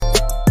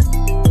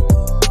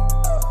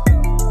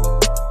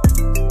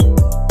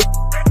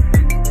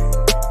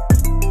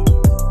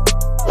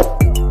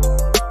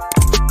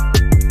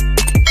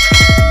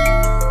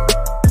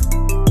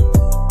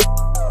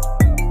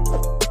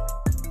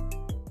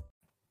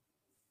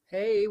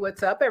Hey,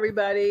 what's up,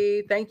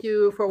 everybody? Thank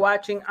you for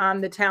watching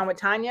On the Town with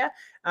Tanya.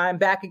 I'm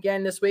back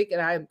again this week,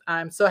 and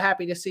I'm so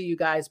happy to see you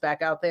guys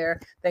back out there.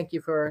 Thank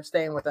you for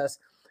staying with us.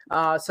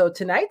 So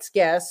tonight's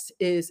guest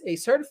is a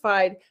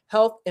certified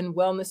health and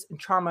wellness and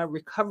trauma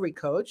recovery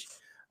coach.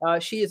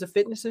 She is a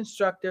fitness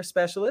instructor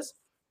specialist,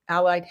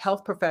 allied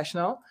health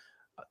professional,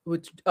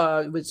 which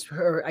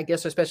her, I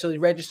guess, her specialty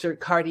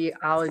registered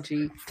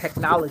cardiology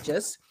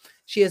technologist.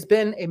 She has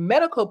been a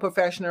medical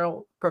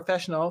professional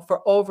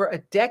for over a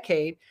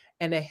decade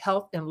and a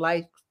health and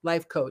life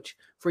coach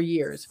for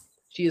years.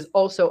 She is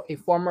also a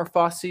former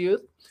foster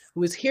youth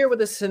who is here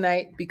with us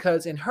tonight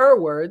because, in her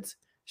words,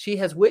 she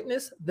has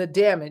witnessed the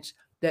damage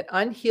that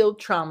unhealed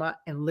trauma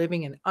and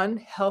living an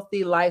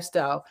unhealthy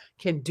lifestyle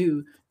can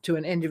do to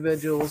an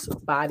individual's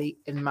body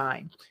and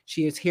mind.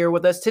 She is here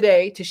with us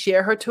today to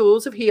share her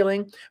tools of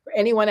healing for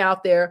anyone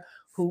out there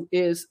who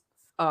is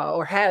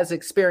or has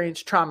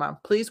experienced trauma.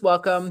 Please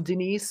welcome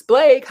Denise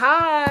Blake.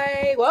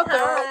 Hi, welcome.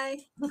 Hi.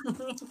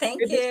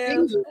 Thank Good to see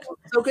you. you.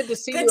 So good to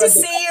see Good you to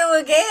again. see you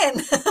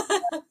again.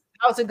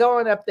 How's it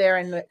going up there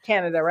in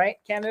Canada, right?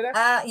 Canada?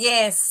 Yes,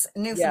 Yes.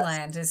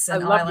 Newfoundland is I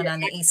an love island your on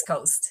the accent. East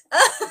Coast.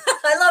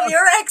 I love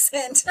your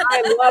accent.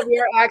 I love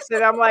your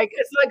accent. I'm like,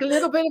 it's like a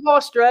little bit of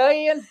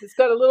Australian. It's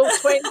got a little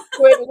twinge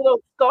to it, a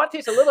little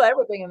Scottish, a little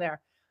everything in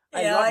there.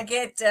 I Yeah, love I it.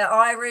 get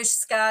Irish,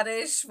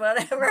 Scottish,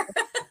 whatever.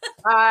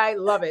 I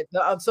love it.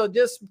 So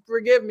just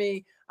forgive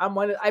me. I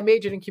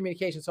majored in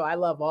communication, so I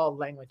love all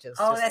languages.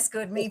 Oh, Just that's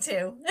good. Me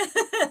too.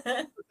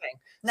 thing.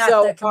 Not the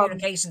So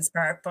communications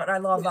part, but I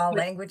love all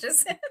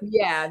languages.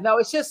 yeah, no,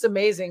 it's just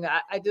amazing.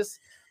 I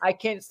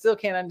can't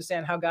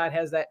understand how God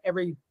has that.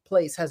 Every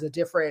place has a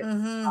different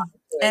to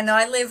it. And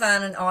I live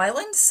on an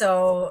island,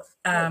 so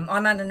Oh,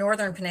 I'm on the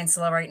northern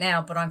peninsula right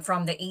now, but I'm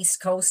from the east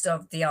coast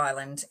of the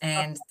island,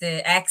 and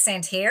the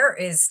accent here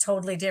is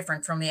totally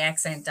different from the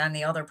accent on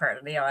the other part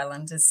of the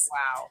island.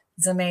 wow.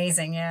 It's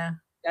amazing, yeah.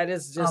 That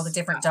is All the just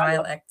different I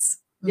love dialects.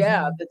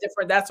 yeah, the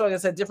different that's why I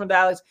said different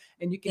dialects,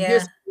 and you can hear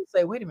Yeah, people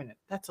say, wait a minute,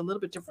 that's a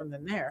little bit different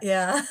than there.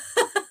 yeah.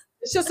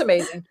 It's just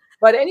amazing.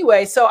 But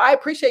anyway, so I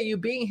appreciate you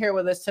being here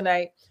with us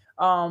tonight.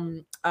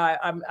 I'm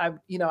a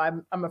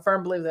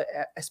firm believer that,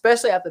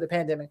 especially after the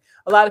pandemic,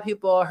 a lot of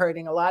people are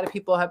hurting. A lot of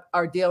people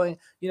are dealing,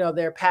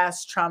 their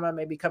past trauma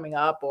may be coming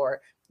up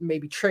or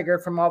maybe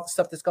triggered from all the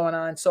stuff that's going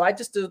on. So I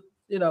just,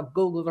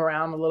 Googled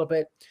around a little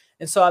bit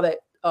and saw that,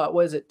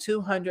 was it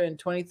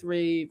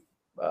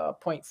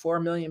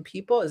 223.4 million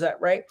people? Is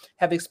that right?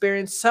 Have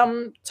experienced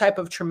some type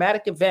of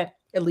traumatic event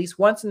at least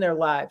once in their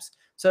lives.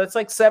 So it's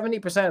like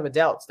 70% of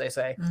adults, they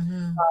say.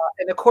 hmm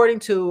And according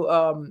to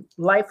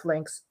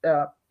Lifelinks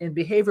in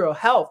behavioral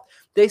health,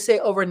 they say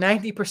over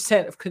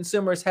 90% of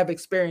consumers have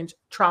experienced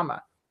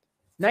trauma.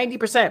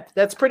 90%.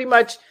 That's pretty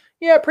much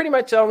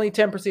only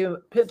 10%,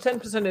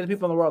 10% of the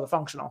people in the world are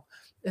functional.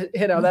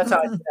 That's how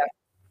I see that.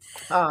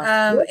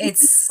 What did you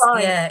it's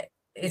find? yeah,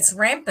 Yeah, it's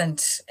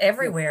rampant yeah,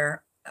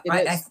 everywhere. it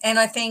is.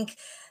 I think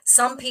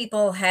some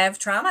people have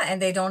trauma and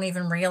they don't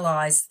even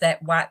realize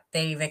that what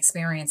they've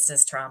experienced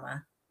is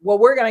trauma. Well,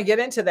 we're going to get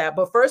into that.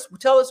 But first,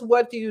 tell us,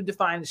 what do you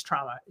define as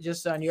trauma,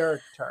 just on your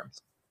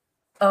terms?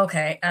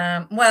 Okay.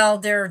 Well,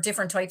 there are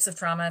different types of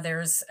trauma.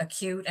 There's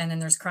acute and then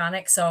there's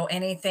chronic. So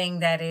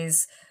anything that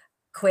is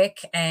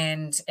quick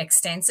and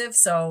extensive.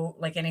 So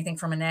like anything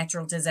from a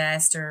natural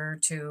disaster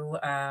to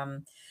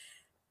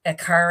a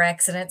car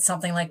accident,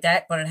 something like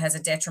that, but it has a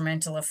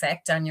detrimental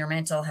effect on your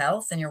mental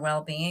health and your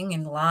well-being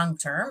in the long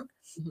term.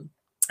 Mhm.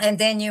 And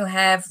then you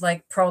have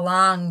like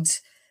prolonged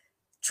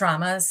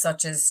trauma,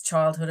 such as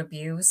childhood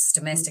abuse,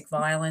 domestic Mhm.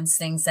 violence,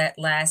 things that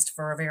last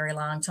for a very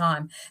long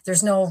time.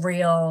 There's no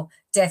real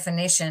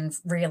definition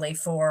really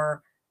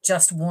for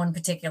just one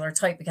particular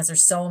type because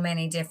there's so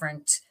many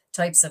different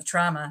types of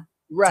trauma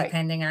Right.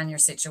 depending on your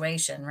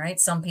situation, right?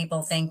 Some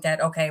people think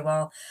that, okay,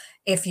 well,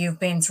 if you've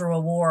been through a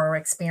war or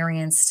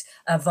experienced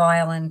a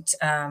violent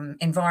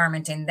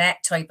environment in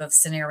that type of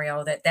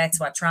scenario, that's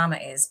what trauma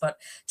is. But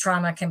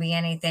trauma can be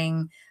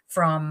anything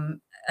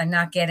from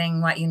not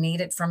getting what you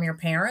needed from your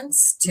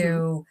parents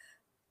Mhm.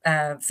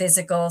 to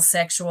physical,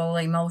 sexual,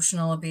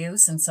 emotional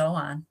abuse, and so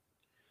on.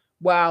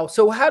 Wow.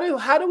 So how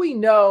do we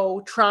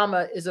know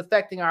trauma is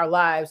affecting our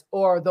lives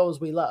or those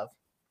we love?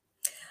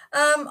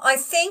 I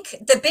think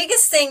the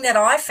biggest thing that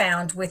I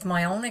found with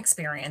my own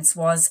experience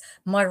was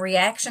my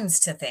reactions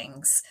to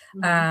things.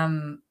 Mhm.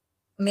 Um,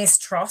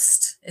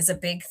 Mistrust is a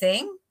big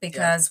thing Yes.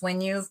 because when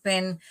you've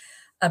been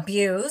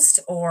abused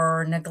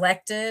or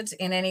neglected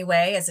in any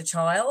way as a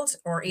child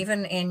or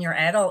even in your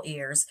adult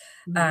years,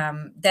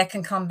 Mhm. that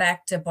can come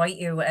back to bite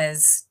you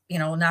as,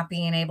 not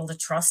being able to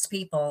trust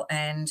people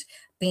and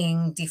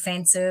being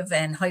defensive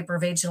and hyper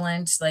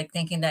vigilant, like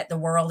thinking that the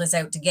world is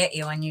out to get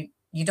you and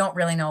you don't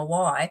really know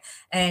why.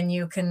 And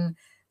you can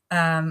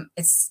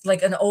it's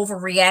like an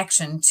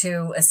overreaction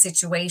to a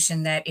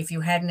situation that if you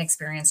hadn't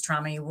experienced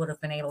trauma, you would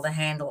have been able to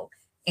handle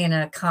in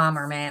a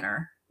calmer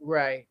manner.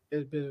 Right.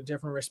 It's been a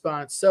different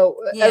response. So,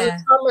 as a Yeah.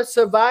 trauma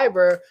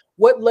survivor,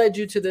 what led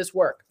you to this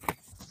work?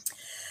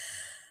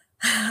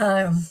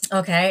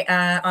 Okay.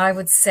 I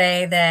would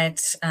say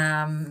that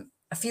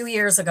a few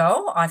years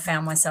ago, I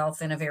found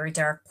myself in a very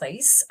dark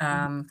place.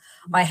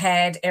 I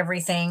had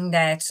everything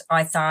that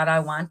I thought I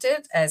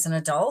wanted as an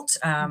adult.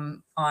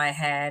 I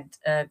had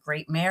a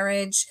great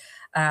marriage,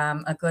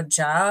 a good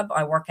job.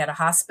 I work at a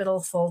hospital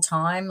full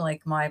time.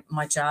 Like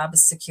my job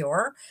is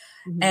secure.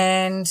 Mhm.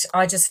 And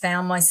I just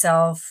found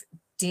myself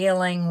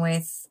dealing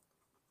with,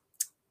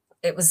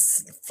 it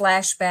was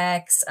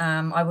flashbacks.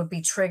 I would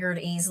be triggered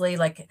easily,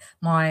 like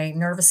my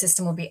nervous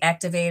system would be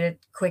activated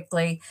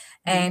quickly.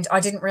 Mhm. And I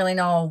didn't really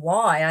know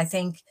why. I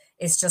think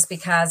it's just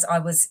because I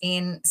was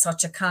in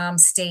such a calm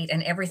state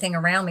and everything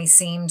around me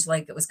seemed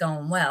like it was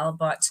going well,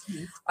 but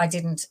Mhm. I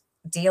didn't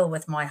deal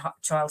with my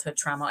childhood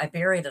trauma. I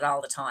buried it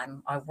all the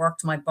time. I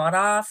worked my butt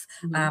off.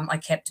 Mhm. I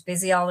kept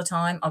busy all the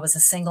time. I was a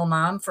single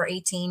mom for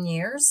 18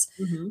 years,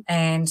 Mhm.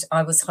 and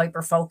I was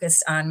hyper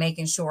focused on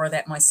making sure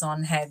that my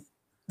son had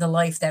the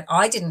life that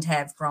I didn't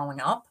have growing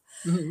up.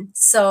 Mhm.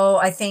 So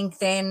I think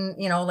then,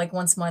 like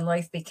once my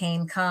life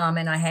became calm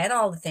and I had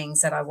all the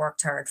things that I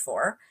worked hard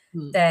for,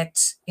 Mhm. that,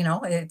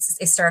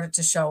 it started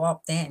to show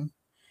up then.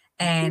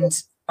 And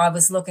I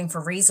was looking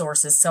for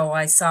resources. So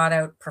I sought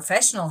out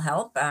professional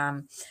help.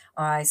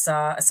 I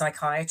saw a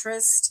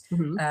psychiatrist,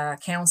 Mhm.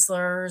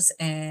 counselors,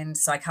 and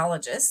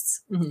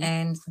psychologists, Mhm.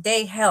 and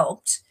they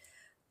helped,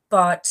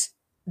 but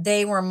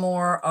they were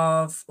more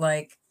of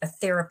like a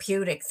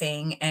therapeutic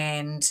thing.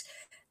 And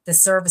the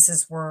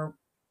services were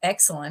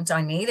excellent.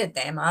 I needed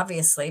them,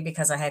 obviously,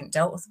 because I hadn't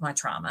dealt with my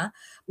trauma.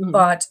 Mhm.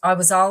 But I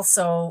was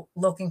also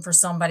looking for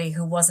somebody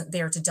who wasn't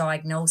there to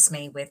diagnose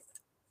me with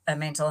a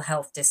mental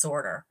health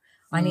disorder.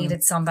 I Mm.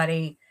 needed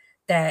somebody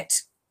that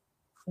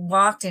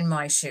walked in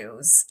my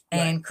shoes Right.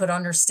 and could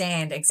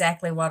understand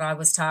exactly what I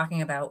was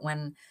talking about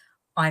when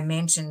I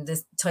mentioned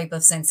the type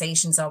of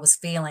sensations I was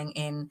feeling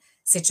in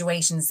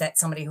situations that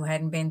somebody who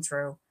hadn't been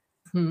through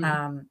Mhm.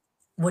 um,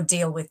 would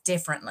deal with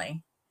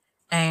differently.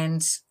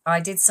 And I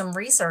did some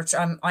research.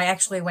 I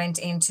actually went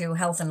into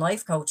health and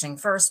life coaching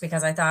first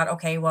because I thought,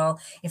 okay,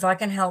 well, if I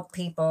can help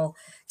people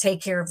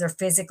take care of their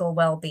physical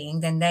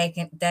well-being, then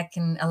that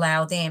can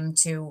allow them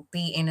to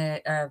be in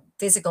a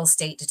physical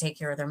state to take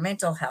care of their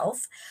mental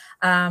health.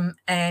 And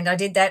I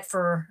did that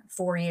for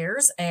 4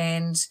 years,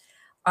 and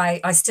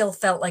I still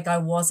felt like I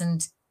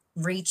wasn't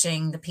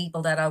reaching the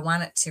people that I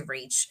wanted to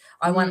reach.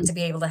 I wanted Mm. to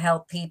be able to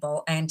help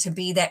people and to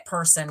be that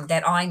person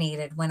that I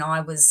needed when I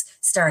was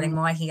starting Mm.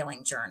 my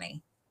healing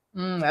journey.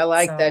 I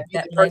like So that. Be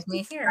the that led person.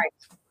 me here.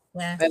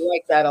 Yeah. I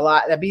like that a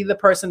lot. That be the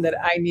person that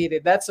I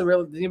needed. That's a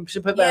real. You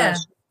should put that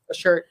on Yeah. a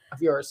shirt of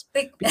yours.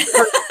 Big Be the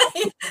person.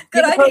 Be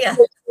good the person idea.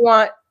 that you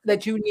want.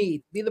 That you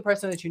need. Be the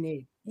person that you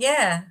need.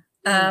 Yeah.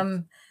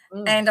 Mm.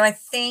 Mm. And I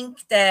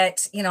think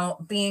that,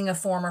 being a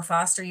former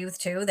foster youth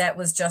too, that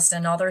was just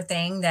another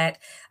thing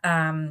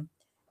um,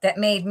 that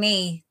made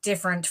me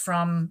different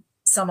from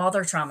some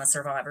other trauma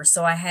survivors.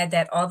 So I had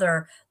that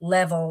other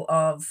level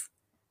of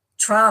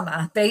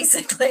trauma,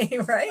 basically,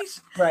 right?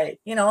 Right.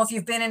 If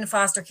you've been in the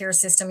foster care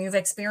system, you've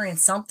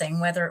experienced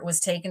something, whether it was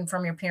taken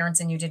from your parents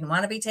and you didn't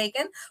want to be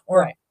taken,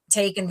 or Right.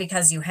 taken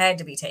because you had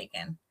to be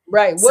taken.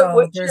 Right. So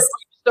What's your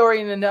story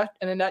in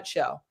a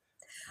nutshell?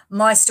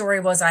 my story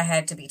was I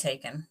had to be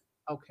taken,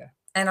 Okay.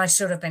 and I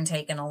should have been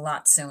taken a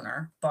lot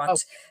sooner, Oh,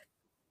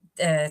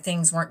 but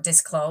things weren't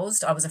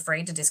disclosed. I was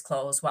afraid to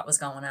disclose what was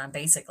going on,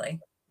 basically.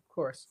 of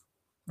course.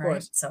 Of Right.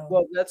 course. So,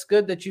 Well, that's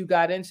good that you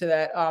got into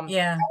that.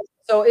 yeah.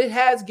 So it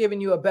has given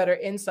you a better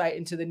insight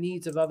into the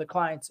needs of other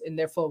clients in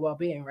their full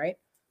well-being, right?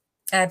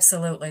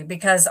 Absolutely,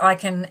 because I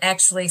can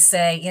actually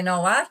say, you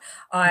know what?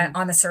 Mhm.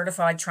 I'm a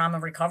certified trauma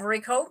recovery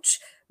coach,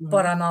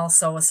 but Mhm. I'm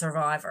also a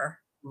survivor.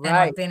 And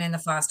Right. I've been in the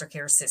foster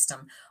care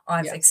system.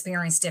 I've Yeah.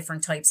 experienced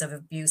different types of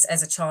abuse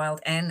as a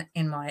child and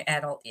in my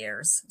adult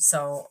years.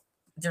 So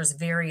there's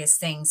various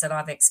things that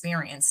I've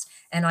experienced,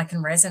 and I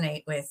can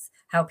resonate with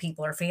how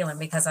people are feeling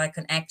because I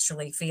can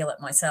actually feel it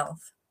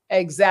myself.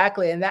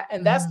 Exactly. And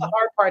that's the Mhm.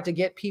 hard part to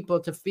get people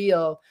to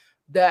feel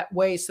that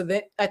way. So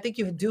that I think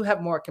you do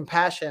have more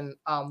compassion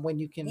when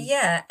you can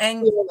Yeah,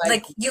 and feel like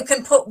like you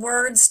can put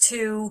words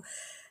to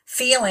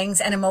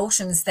feelings and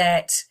emotions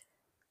that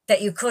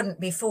you couldn't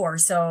before.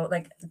 So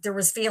like there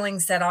was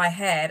feelings that I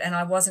had and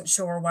I wasn't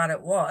sure what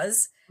it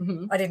was.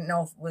 Mhm. I didn't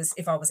know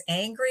if I was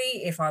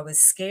angry, if I was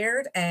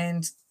scared.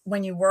 And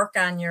when you work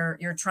on your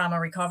trauma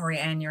recovery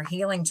and your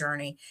healing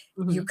journey,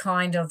 you Mhm.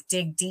 kind of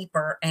dig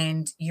deeper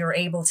and you're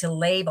able to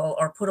label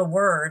or put a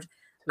word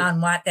on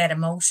what that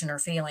emotion or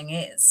feeling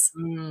is.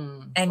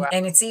 And Wow.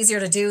 it's easier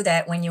to do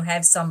that when you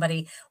have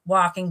somebody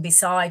walking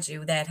beside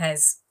you that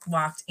has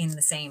walked in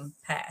the same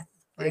path,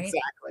 right?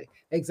 Exactly.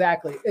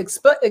 Exactly.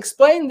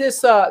 Explain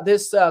this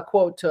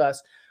quote to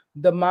us.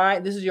 The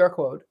mind, this is your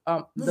quote.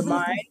 The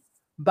mind,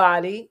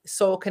 body,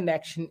 soul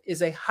connection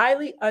is a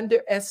highly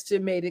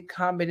underestimated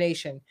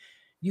combination.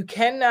 You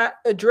cannot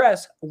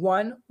address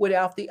one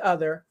without the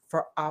other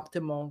for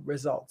optimal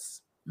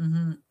results.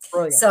 Mhm.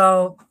 Brilliant.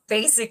 So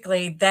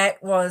basically,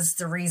 that was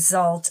the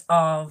result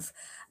of,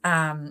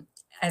 um,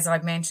 as I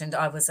mentioned,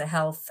 I was a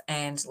health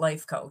and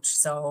life coach.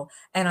 So,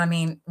 and I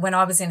mean, when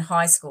I was in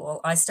high school,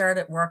 I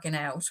started working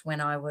out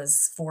when I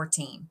was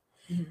 14.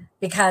 Mhm.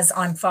 because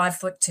I'm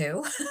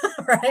 5'2",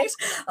 right?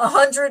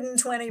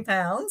 120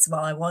 pounds.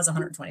 Well, I was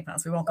 120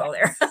 pounds. We won't go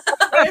there.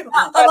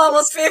 I'm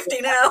almost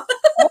 50 now.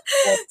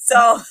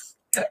 So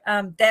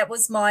that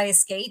was my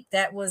escape.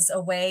 That was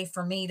a way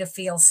for me to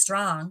feel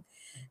strong,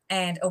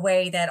 and a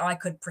way that I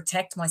could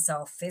protect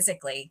myself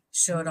physically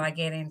should I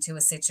get into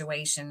a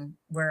situation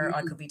where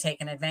I Mhm. could be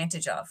taken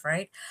advantage of,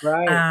 right?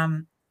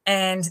 Right.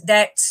 And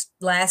that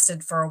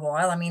lasted for a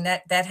while. I mean,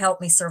 that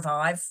helped me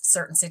survive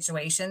certain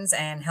situations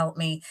and helped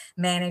me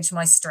manage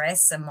my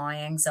stress and my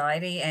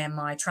anxiety and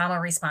my trauma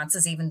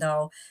responses, even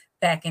though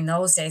back in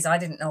those days I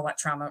didn't know what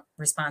trauma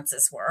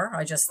responses were.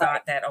 I just Right.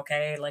 thought that,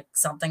 okay, like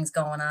something's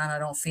going on. I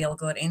don't feel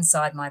good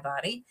inside my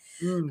body.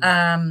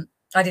 Mm.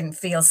 I didn't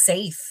feel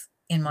safe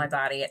in my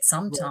body at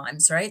some Right.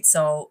 times, right?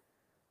 So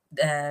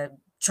uh,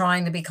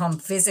 trying to become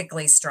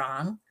physically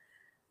strong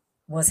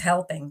was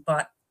helping.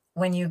 But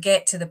when you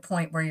get to the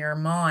point where your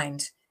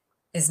mind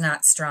is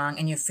not strong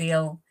and you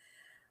feel,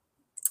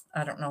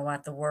 I don't know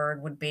what the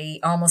word would be,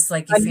 almost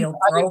like you feel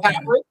Are you broken,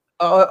 Catholic?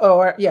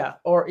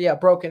 Or yeah,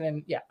 broken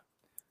and yeah.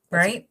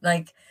 That's a, right?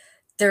 Like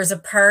there's a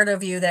part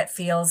of you that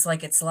feels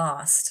like it's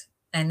lost.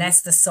 And mm,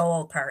 that's the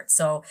soul part.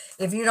 So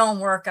if you don't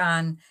work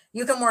on,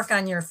 you can work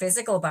on your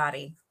physical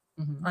body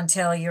mhm.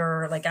 until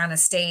you're like on a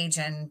stage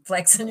and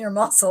flexing your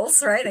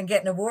muscles, right? And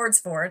getting awards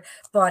for it.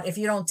 But if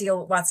you don't deal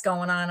with what's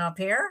going on up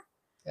here,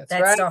 That's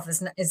that right. stuff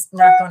is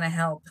not going to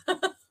help.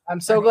 I'm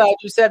so Right? glad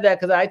you said that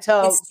because I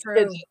tell It's kids,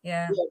 true.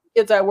 Yeah. yeah,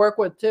 kids I work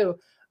with too.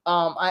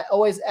 I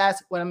always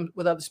ask when I'm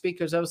with other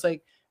speakers, I was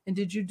like, and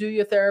did you do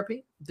your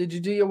therapy? Did you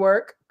do your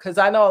work? Because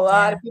I know a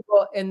lot Yeah. of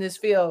people in this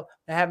field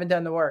that haven't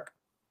done the work.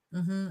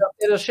 Hmm. So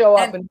it'll show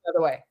up And in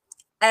another way.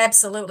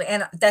 absolutely.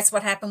 And that's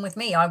what happened with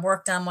me. I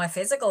worked on my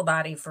physical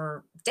body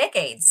for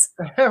decades.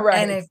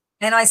 Right.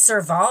 And I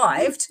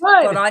survived,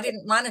 but Good. I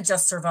didn't want to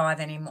just survive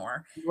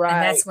anymore. And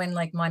Right. that's when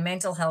like my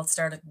mental health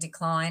started to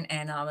decline,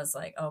 and I was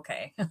like,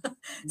 okay, Right.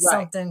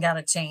 something got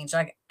to change.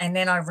 And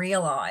then I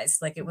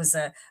realized like it was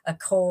a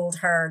cold,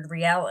 hard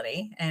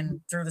reality.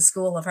 And through the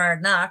school of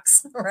hard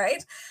knocks,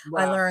 right?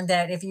 I Wow. learned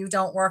that if you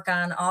don't work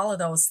on all of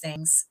those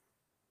things,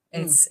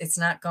 Mm. it's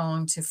not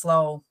going to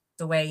flow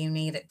the way you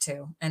need it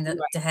to, and to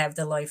Right. have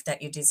the life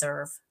that you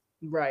deserve.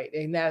 Right.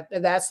 And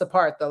that's the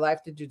part, the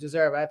life that you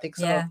deserve. I think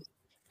some of Yeah, us,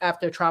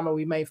 after trauma,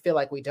 we may feel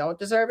like we don't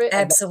deserve it,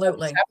 and that's why we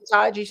absolutely.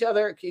 sabotage each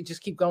other. You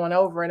just keep going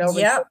over and over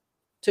Yeah,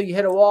 until you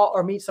hit a wall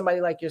or meet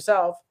somebody like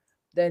yourself.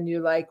 Then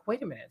you're like,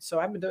 wait a minute. So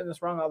I've been doing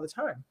this wrong all the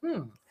time. You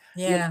know,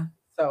 yeah.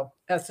 so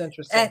that's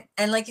interesting.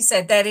 And like you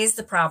said, that is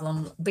the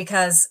problem,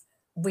 because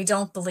we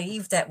don't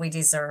believe that we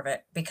deserve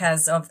it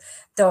because of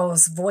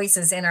those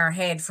voices in our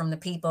head from the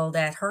people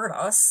that hurt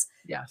us,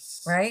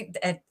 Yes. right?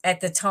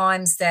 At the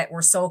times that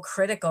were so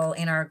critical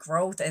in our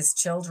growth as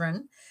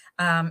children.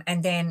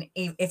 And then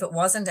if it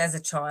wasn't as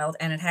a child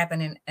and it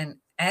happened in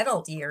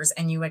adult years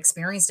and you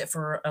experienced it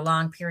for a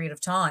long period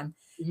of time,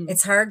 Mhm.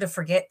 it's hard to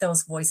forget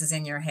those voices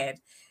in your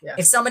head. If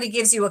Yes. somebody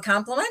gives you a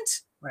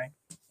compliment, Right.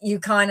 you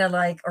kind of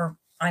like, or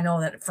I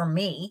know that for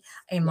me,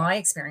 in Yeah. my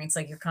experience,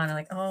 like you're kind of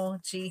like, oh,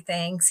 gee,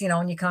 thanks,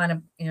 and you kind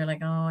of, you're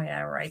like, oh,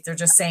 yeah, right. They're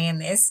just saying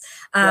this.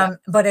 Right.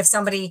 But if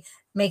somebody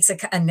makes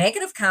a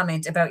negative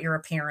comment about your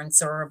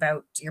appearance or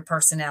about your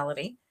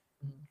personality,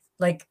 Mhm.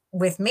 like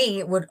with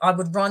me, I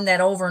would run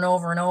that over and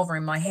over and over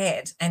in my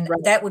head. And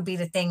Right. that would be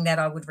the thing that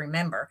I would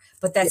remember.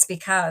 But Yeah. that's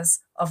because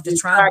of the You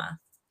attract, trauma.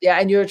 yeah,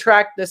 and you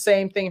attract the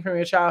same thing from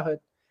your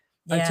childhood.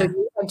 Yeah.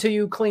 Until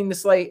you clean the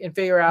slate and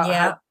figure out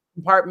how to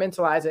Yeah.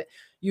 compartmentalize it,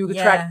 you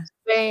attract Yeah.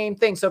 the same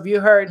thing. So if you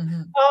heard,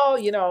 Hmm. oh,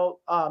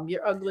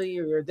 you're ugly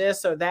or you're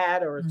this or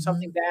that or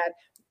something Hmm. bad,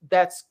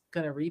 that's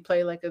gonna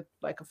replay like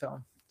a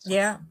film. So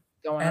Yeah.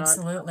 going on.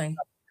 Absolutely.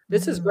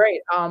 This is Hmm.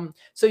 great.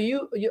 So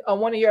you on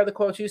one of your other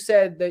quotes, you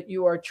said that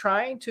you are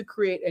trying to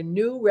create a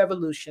new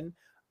revolution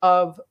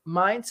of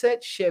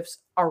mindset shifts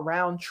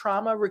around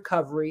trauma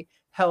recovery,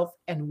 health,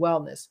 and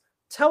wellness.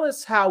 Tell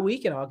us how we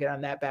can all get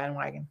on that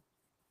bandwagon.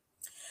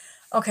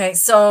 Okay,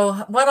 so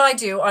what I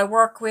do, I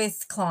work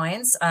with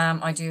clients.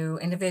 I do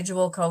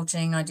individual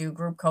coaching, I do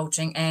group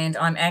coaching, and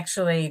I'm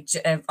actually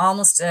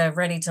almost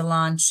ready to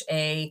launch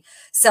a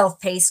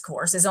self-paced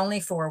course. It's only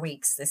 4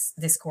 weeks.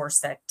 This course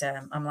that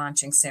I'm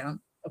launching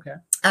soon. Okay.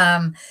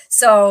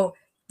 So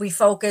we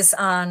focus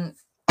on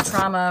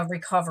trauma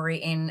recovery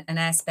in an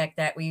aspect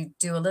that we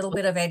do a little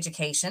bit of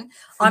education.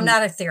 I'm Mhm,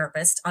 not a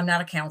therapist. I'm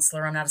not a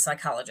counselor. I'm not a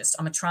psychologist.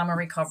 I'm a trauma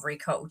recovery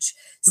coach.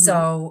 mhm,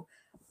 So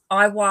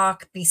I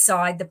walk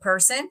beside the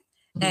person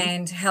mhm.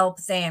 and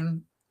help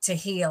them to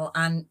heal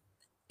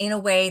in a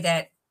way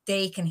that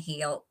they can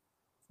heal,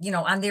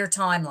 on their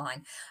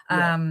timeline.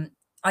 Yeah.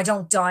 I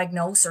don't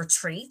diagnose or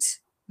treat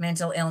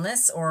mental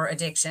illness or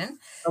addiction.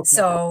 Okay.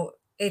 So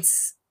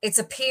it's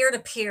a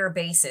peer-to-peer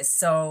basis.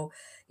 So,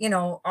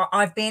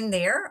 I've been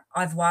there.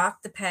 I've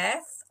walked the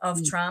path of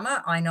Mm,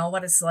 trauma. I know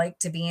what it's like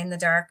to be in the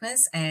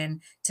darkness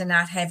and to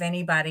not have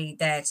anybody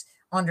that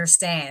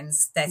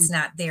understands mm, that's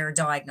not there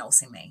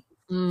diagnosing me.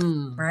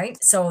 mm. Right?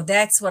 So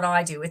that's what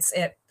I do.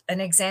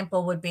 An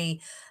example would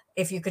be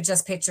if you could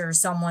just picture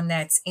someone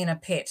that's in a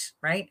pit,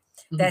 right?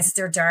 That's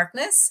their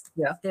darkness.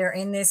 Yeah. They're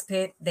in this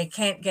pit. They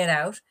can't get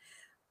out.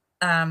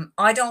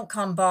 I don't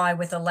come by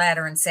with a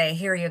ladder and say,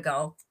 here you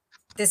go.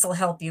 This will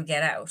help you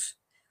get out.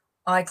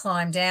 I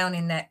climb down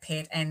in that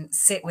pit and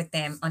sit with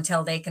them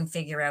until they can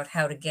figure out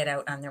how to get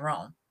out on their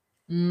own.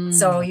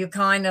 So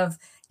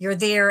you're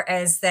there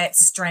as that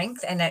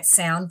strength and that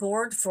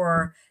soundboard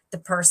for the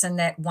person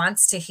that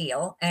wants to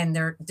heal, and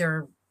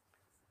they're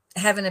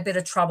having a bit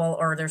of trouble,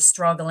 or they're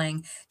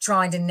struggling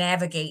trying to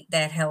navigate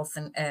that health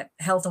and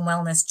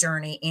wellness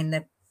journey in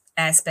the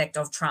aspect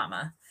of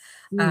trauma.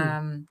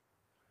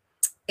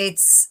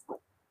 It's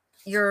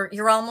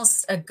you're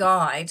almost a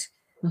guide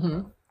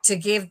to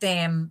give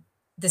them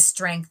the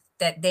strength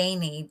that they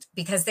need,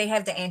 because they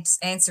have the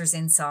answers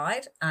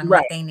inside on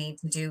what they need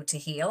to do to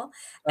heal.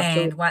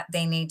 Absolutely. And what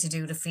they need to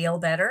do to feel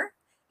better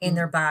in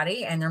their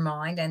body and their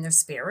mind and their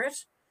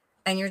spirit.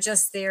 And you're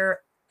just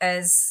there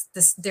as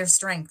their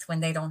strength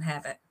when they don't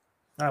have it.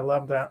 I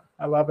love that.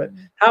 I love it.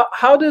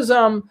 How does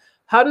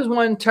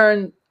one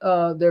turn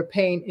their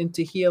pain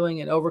into healing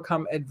and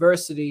overcome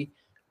adversity,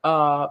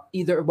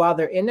 either while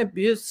they're in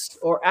abuse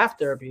or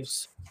after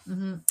abuse?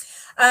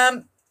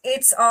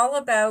 It's all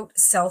about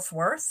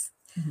self-worth.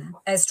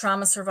 As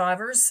trauma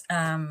survivors,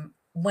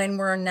 when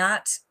we're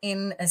not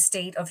in a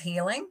state of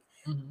healing,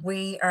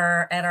 we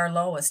are at our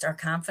lowest. Our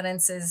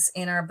confidence is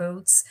in our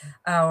boots,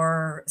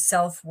 our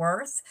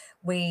self-worth.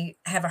 We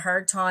have a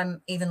hard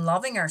time even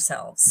loving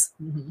ourselves,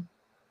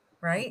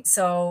 right?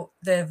 So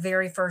the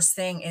very first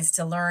thing is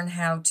to learn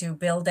how to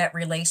build that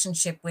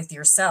relationship with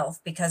yourself,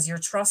 because your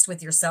trust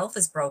with yourself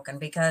is broken,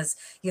 because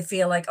you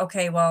feel like,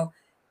 okay, well,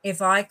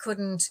 if I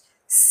couldn't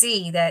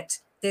see that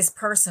this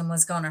person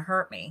was going to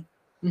hurt me,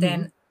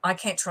 then I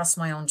can't trust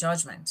my own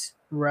judgment.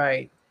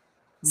 Right.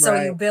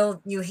 So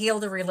you heal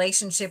the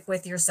relationship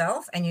with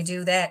yourself, and you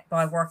do that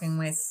by working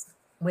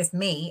with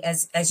me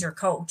as your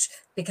coach,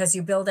 because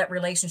you build that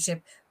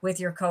relationship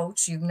with your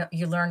coach.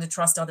 You learn to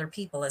trust other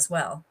people as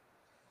well.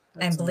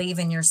 And believe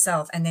in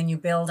yourself. And then you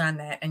build on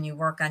that, and you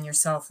work on your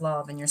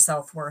self-love and your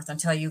self-worth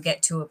until you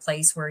get to a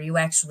place where you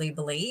actually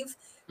believe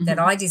that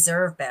I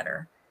deserve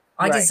better.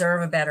 I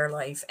deserve a better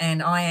life,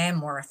 and I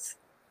am worth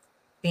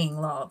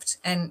being loved.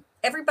 And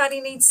everybody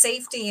needs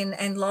safety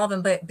and love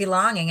and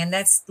belonging. And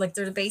that's like,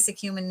 they're the basic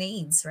human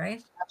needs,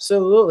 right?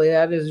 Absolutely.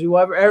 That is,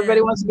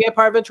 everybody wants to be a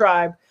part of a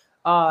tribe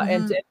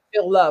and to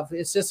feel love.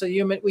 It's just a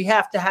human, we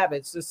have to have it.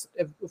 It's just,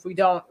 if we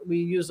don't, we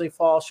usually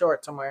fall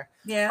short somewhere.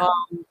 Yeah.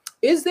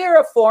 Is there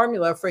a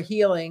formula for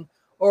healing,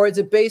 or is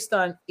it based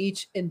on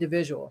each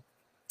individual?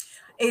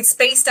 It's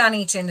based on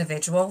each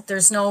individual.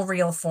 There's no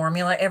real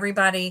formula.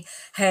 Everybody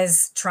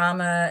has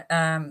trauma,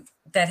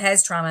 that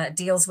has trauma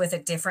deals with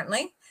it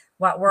differently.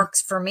 What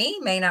works for me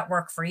may not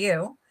work for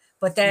you,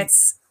 but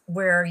that's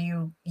where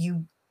you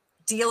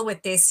deal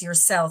with this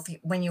yourself.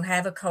 When you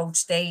have a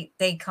coach, they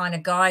kind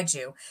of guide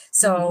you.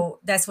 So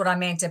that's what I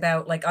meant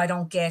about, like, I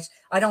don't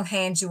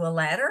hand you a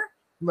ladder.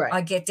 Right.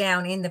 I get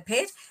down in the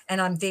pit, and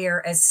I'm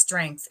there as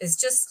strength. It's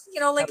just,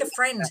 like a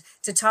friend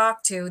to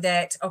talk to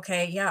that,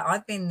 okay, yeah,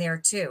 I've been there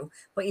too,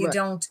 but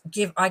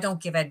I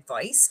don't give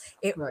advice.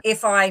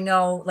 If I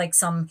know like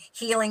some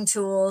healing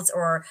tools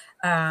or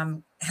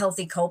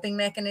healthy coping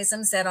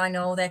mechanisms that I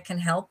know that can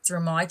help through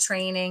my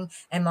training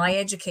and my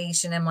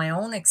education and my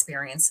own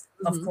experience,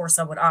 of course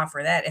I would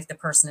offer that if the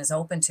person is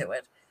open to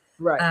it.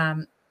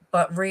 Right.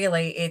 But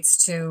really it's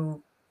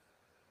to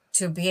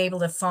be able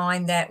to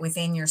find that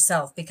within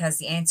yourself, because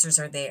the answers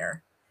are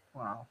there.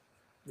 Wow.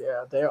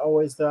 Yeah, they're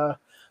always there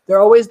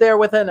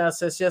within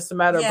us. It's just a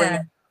matter of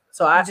bringing.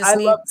 So I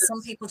love this.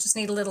 Some people just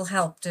need a little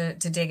help to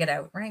dig it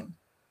out, right?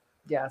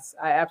 Yes,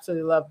 I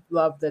absolutely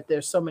love that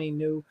there's so many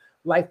new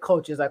life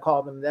coaches, I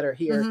call them, that are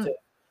here to,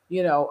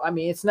 I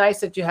mean, it's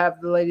nice that you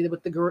have the lady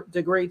with the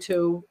degree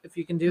too, if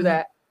you can do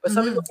that. But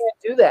some people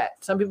can't do that.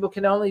 Some people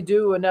can only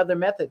do another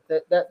method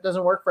that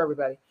doesn't work for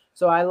everybody.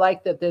 So I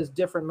like that there's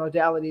different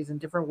modalities and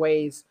different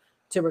ways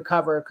to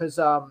recover, because,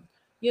 trauma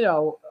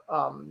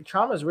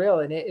is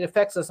real, and it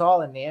affects us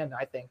all in the end,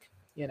 I think,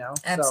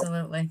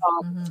 Absolutely.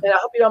 So, and I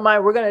hope you don't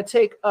mind. We're going to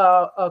take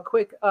a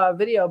quick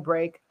video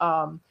break,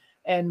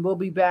 and we'll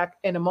be back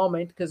in a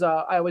moment, because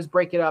I always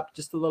break it up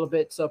just a little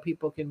bit so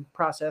people can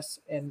process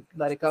and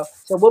let it go.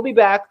 So we'll be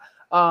back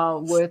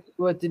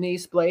with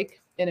Denise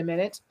Blake in a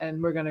minute,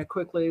 and we're going to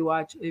quickly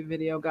watch a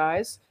video,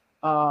 guys.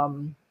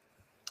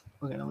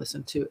 We're going to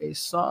listen to a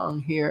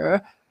song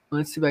here.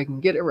 Let's see if I can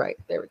get it right.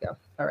 There we go.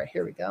 All right,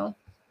 here we go.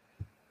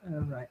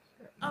 All right.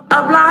 A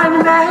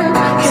blind man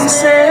can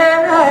say,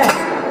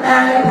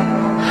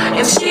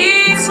 and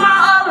she's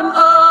my all in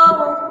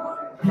all.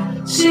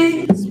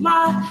 She's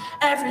my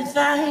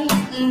everything.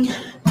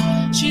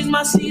 She's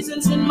my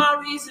seasons and my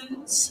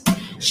reasons.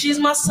 She's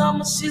my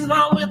summer, she's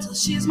my winter,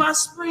 she's my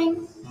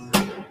spring.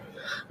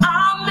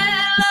 I'm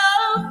in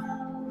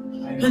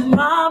love with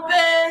my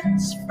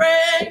best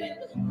friend.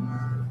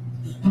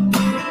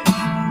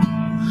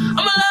 I'm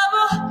a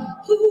lover,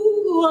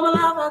 ooh, I'm a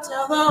lover,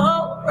 tell the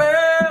whole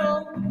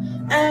world,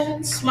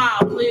 and smile,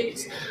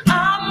 please.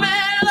 I'm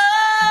in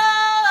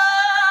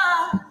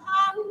love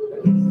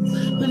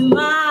with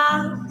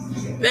my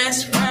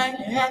best friend.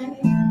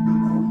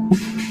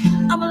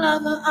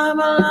 I'm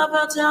a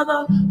lover till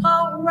the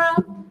whole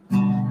world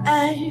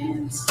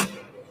ends.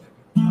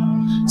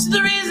 It's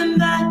the reason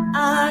that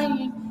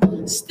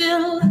I'm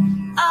still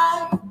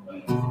alive.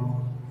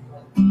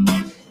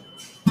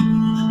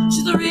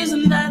 It's the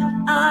reason that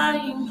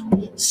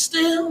I'm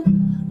still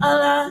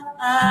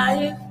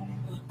alive.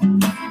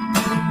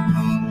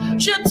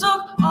 She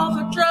took all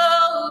the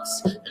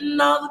drugs and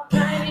all the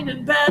pain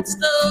and bad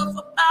stuff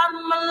out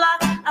of my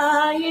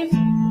life.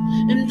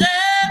 And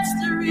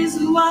that's the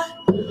reason why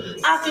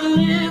I can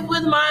live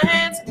with my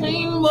hands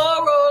clean,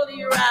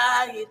 morally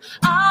right.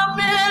 I'm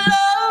in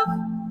love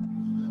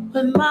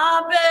with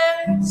my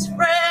best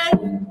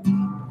friend.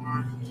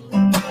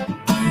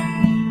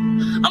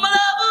 I'm a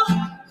lover,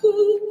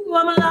 ooh,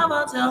 I'm a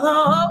lover till the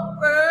whole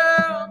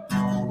world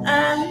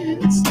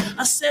ends.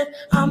 I said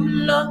I'm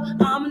in love,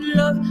 I'm in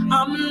love,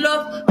 I'm in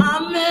love,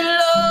 I'm in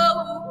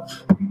love.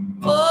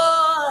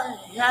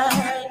 Oh,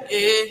 yeah,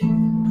 yeah.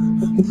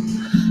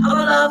 I'm a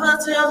lover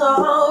till the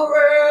whole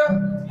world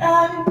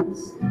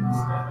ends.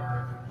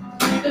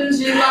 And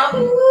she's like, ooh,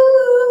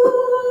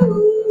 ooh,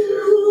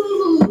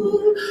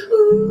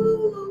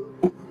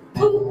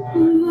 ooh,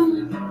 ooh.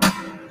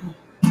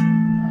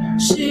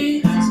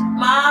 She's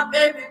my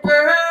baby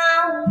girl.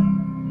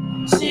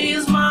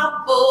 She's my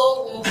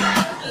boo.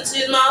 And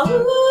she's my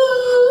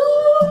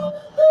ooh,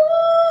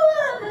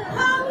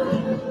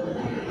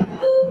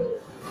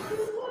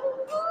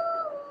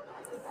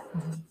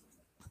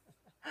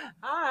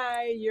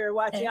 Hi, you're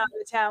watching On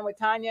the Town with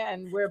Tanya,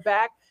 and we're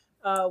back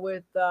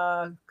with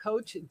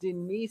Coach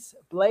Denise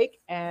Blake,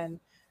 and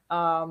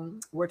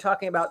we're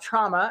talking about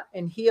trauma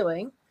and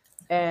healing.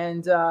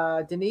 And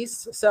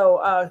Denise, so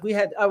I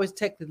always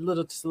take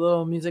just a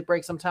little music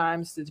break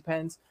sometimes. It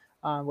depends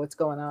on what's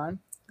going on,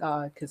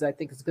 because I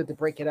think it's good to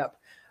break it up.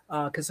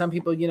 Because some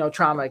people,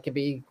 trauma can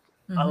be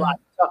a lot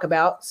to talk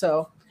about.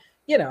 So,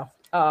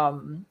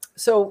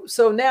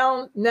 so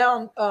now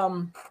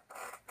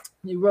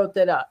you wrote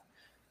that up.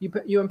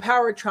 You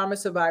empower trauma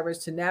survivors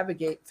to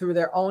navigate through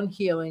their own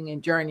healing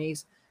and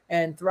journeys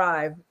and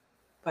thrive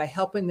by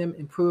helping them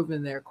improve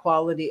in their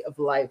quality of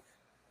life.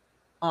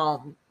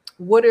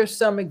 What are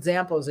some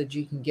examples that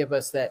you can give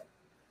us that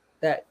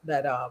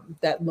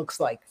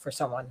looks like for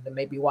someone that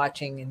may be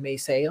watching and may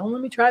say, "Oh,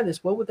 let me try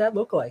this. What would that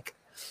look like?"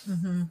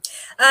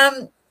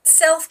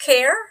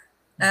 Self-care,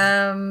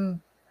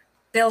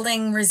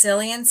 building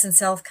resilience and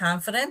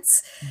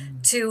self-confidence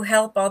to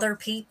help other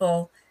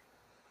people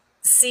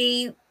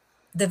see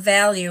the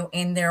value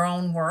in their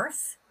own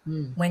worth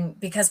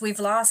because we've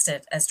lost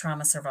it as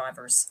trauma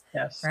survivors.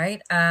 Yes.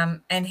 Right.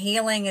 And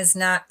healing is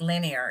not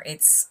linear.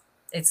 It's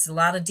a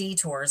lot of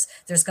detours.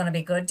 There's going to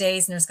be good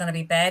days and there's going to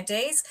be bad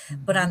days.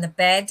 But on the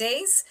bad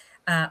days,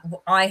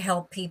 I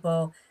help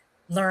people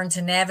learn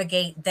to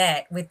navigate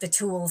that with the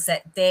tools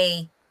that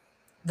they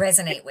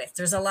resonate with.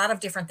 There's a lot of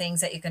different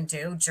things that you can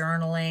do: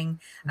 journaling,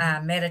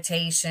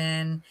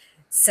 meditation,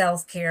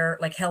 self-care,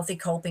 like healthy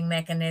coping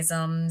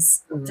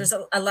mechanisms. There's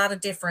a lot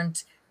of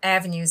different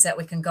avenues that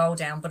we can go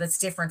down, but it's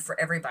different for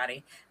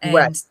everybody. And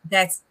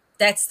that's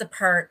the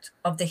part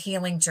of the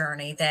healing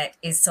journey that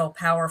is so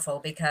powerful,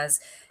 because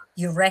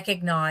you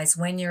recognize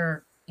when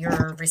your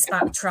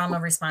trauma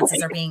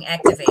responses are being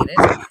activated.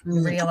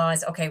 You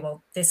realize, okay,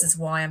 well, this is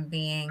why I'm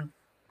being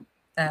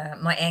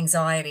my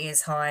anxiety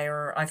is high,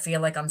 or I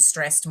feel like I'm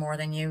stressed more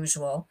than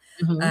usual.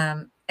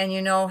 And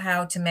you know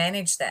how to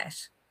manage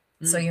that.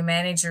 So you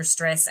manage your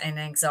stress and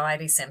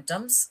anxiety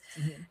symptoms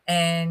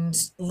and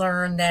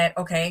learn that,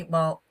 okay,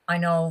 well, I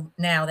know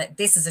now that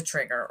this is a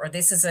trigger or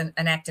this is an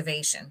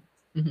activation,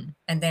 and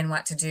then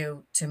what to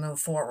do to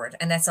move forward.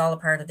 And that's all a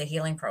part of the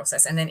healing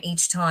process. And then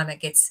each time it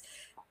gets,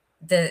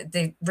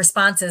 the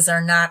responses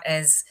are not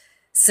as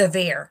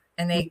severe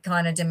and they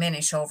kind of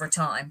diminish over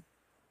time.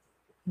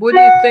 What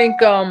do you think?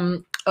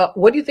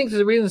 What do you think is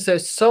the reason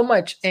there's so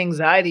much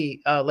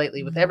anxiety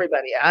lately with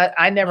everybody?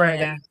 I never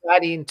had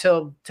anxiety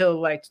until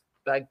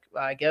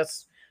I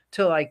guess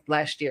till like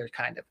last year,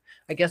 kind of.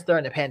 I guess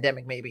during the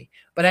pandemic, maybe.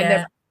 But I never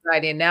had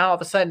anxiety, and now all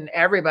of a sudden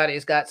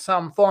everybody's got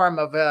some form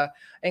of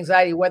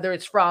anxiety, whether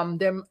it's from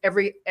them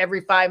every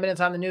 5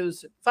 minutes on the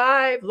news.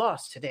 5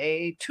 lost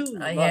today, 2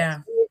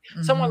 lost.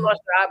 Someone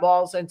lost their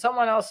eyeballs, and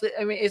someone else.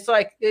 I mean, it's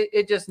like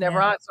it just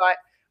never on. So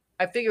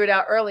I figured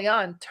out early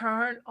on,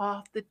 turn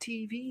off the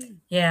TV.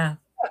 Yeah.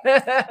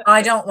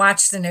 I don't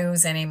watch the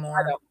news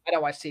anymore. I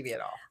don't watch TV at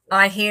all.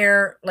 I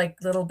hear like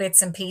little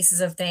bits and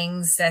pieces of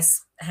things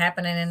that's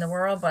happening in the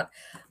world, but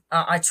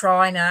I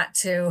try not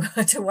to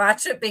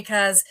watch it,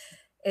 because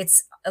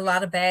it's a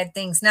lot of bad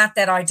things. Not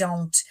that I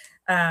don't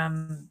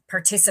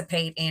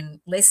participate in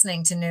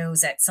listening to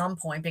news at some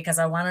point, because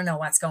I want to know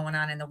what's going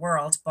on in the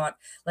world, but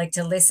like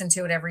to listen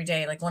to it every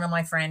day. Like one of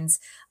my friends,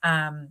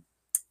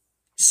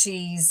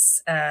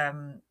 she's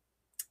in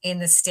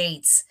the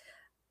States.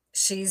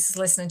 She's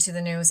listening to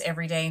the news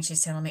every day and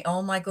she's telling me,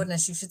 oh my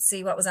goodness, you should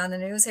see what was on the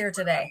news here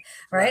today.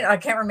 Right. I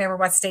can't remember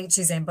what state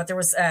she's in, but there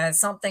was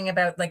something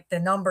about like the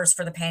numbers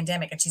for the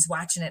pandemic, and she's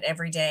watching it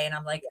every day. And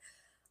I'm like,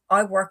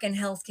 I work in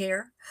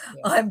healthcare.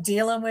 I'm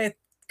dealing with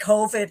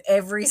COVID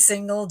every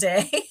single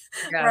day,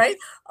 right?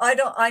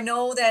 Yes, I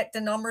know that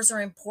the numbers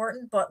are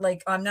important, but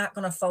like I'm not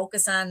going to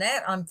focus on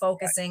that. I'm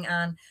focusing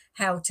on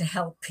how to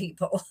help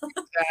people,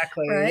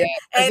 exactly. Yeah, right?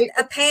 because And it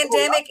a can go.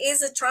 pandemic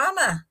is a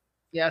trauma,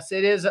 Yes,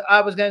 it is. I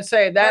was going to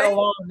say that right?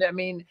 alone. I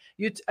mean,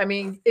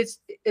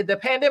 the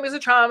pandemic is a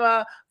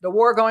trauma. The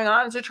war going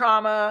on is a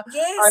trauma. I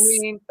Yes.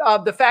 mean,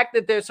 the fact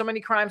that there's so many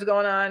crimes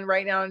going on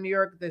right now in New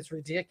York, that's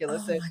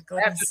ridiculous. Oh my That's a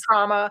goodness.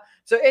 trauma.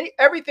 So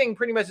everything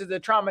pretty much is a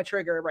trauma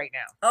trigger right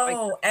now. Like,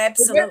 Oh, forget,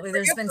 absolutely.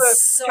 There's forget been the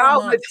so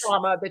childhood much.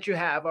 trauma that you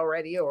have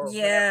already or whatever.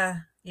 Yeah.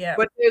 Yeah.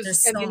 But There's and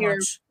so then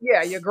much.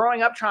 you're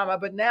growing up trauma.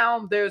 But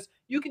now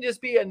you can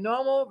just be a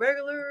normal,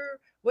 regular,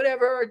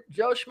 whatever,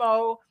 Joe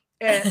Schmo.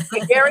 And I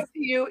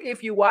guarantee you,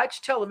 if you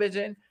watch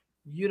television,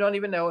 you don't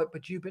even know it,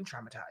 but you've been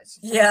traumatized.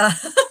 Yeah.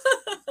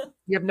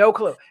 You have no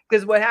clue.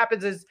 Because what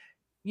happens is,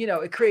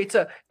 it creates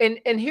and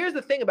here's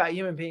the thing about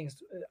human beings.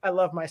 I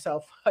love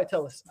myself. I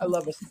tell us, I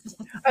love us.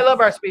 I love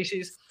our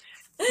species.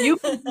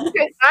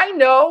 I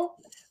know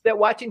that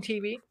watching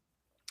TV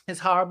is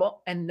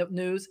horrible and the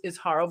news is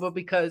horrible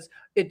because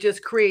it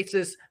just creates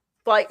this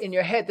flight in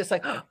your head that's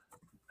like,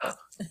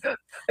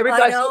 every I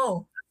time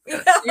know.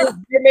 Yeah.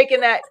 you're making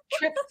that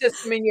trip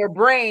system in your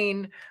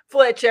brain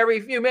flitch every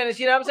few minutes.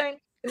 You know what I'm saying?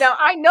 Now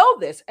I know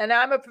this, and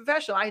I'm a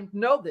professional. I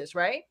know this,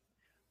 right?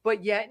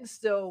 But yet and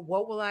still,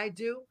 what will I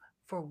do?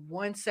 For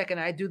 1 second,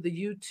 I do the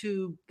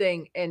YouTube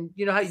thing, and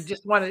you know how you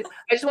just want to.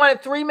 I just want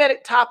a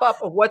 3-minute top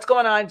up of what's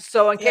going on.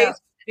 So Yeah.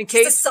 in Just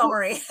a case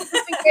summary. just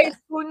in case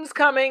Putin's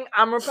coming,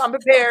 I'm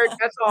prepared.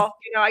 That's all.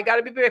 I got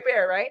to be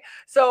prepared, right?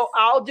 So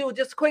I'll do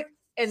just quick,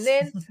 and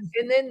then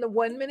the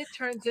 1 minute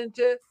turns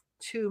into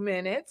 2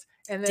 minutes,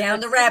 and then Down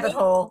the the 2 minutes rabbit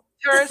hole.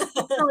 turns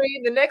to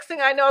three. The next thing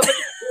I know, I was like,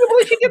 "Well,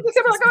 she did this."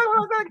 I'm like,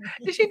 "Oh, God.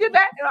 Did she do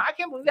that?" I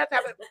can't believe that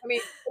happened. I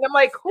mean, and I'm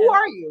like, "Who Yeah.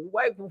 are you?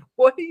 Like,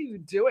 what are you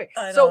doing?"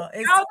 I So know.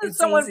 how does It's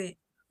someone? easy.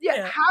 Yeah,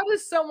 Yeah. how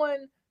does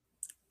someone?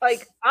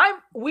 Like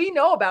we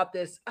know about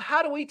this.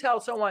 How do we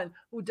tell someone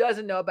who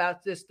doesn't know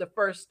about this the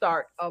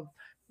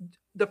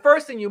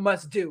first thing you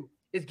must do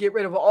is get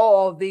rid of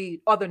all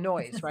the other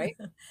noise, right?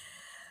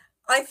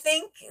 I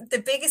think the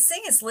biggest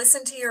thing is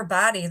listen to your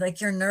body. Like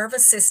your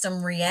nervous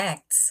system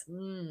reacts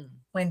Mm,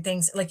 when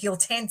things like you'll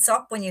tense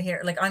up when you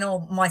hear like I know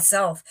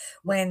myself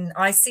when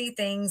I see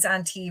things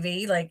on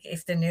TV, like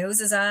if the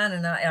news is on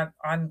and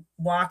I'm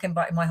walking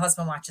by, my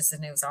husband watches the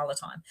news all the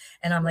time,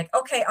 and I'm like,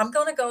 okay, I'm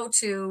gonna go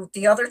to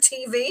the other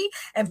TV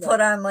and yeah, put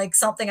on like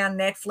something on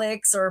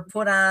Netflix or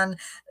put on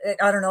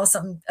I don't know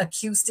some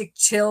acoustic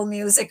chill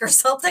music or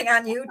something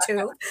on YouTube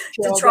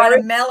to chill, try to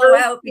very, mellow very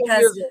out chill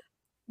because music.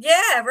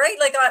 yeah, right.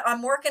 Like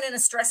I'm working in a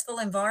stressful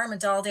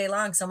environment all day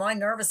long. So my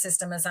nervous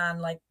system is on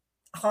like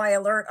high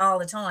alert all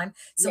the time.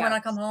 So when I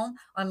come Yes, home,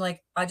 I'm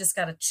like, I just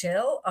got to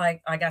chill. I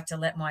got to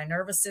let my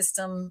nervous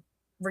system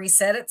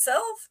reset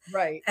itself.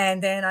 right.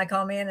 And then I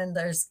come in and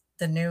there's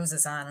the news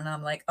is on and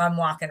I'm like, I'm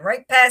walking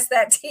right past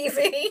that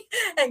TV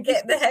and It's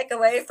getting the heck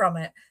away from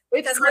it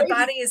it's because my crazy.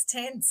 body is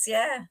tense.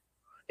 Yeah.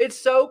 It's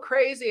so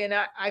crazy, and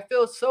I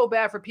feel so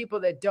bad for people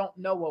that don't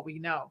know what we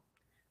know,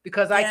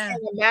 because I Yeah.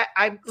 can't imagine.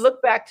 I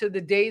look back to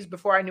the days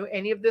before I knew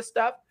any of this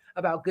stuff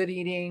about good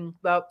eating,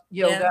 about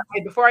yoga.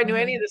 Yeah. Before I knew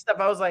any of Mhm. this stuff,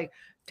 I was like,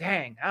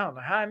 "Dang, I don't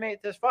know how I made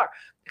it this far,"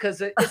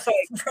 because it's like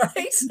Right.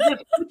 you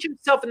just put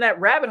yourself in that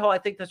rabbit hole. I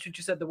think that's what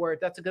you said. The word.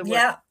 That's a good word.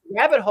 Yeah.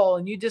 Rabbit hole,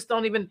 and you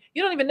don't even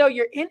know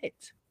you're in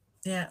it.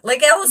 Yeah,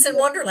 like Alice in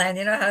Wonderland,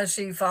 you know how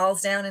she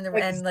falls down in the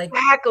and like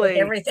Exactly.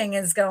 everything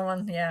is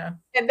going, yeah.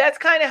 And that's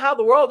kind of how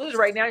the world is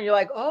right now. And you're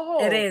like, It oh,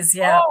 is,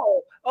 yeah.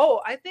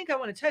 I think I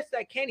want to touch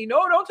that candy.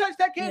 No, don't touch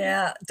that candy.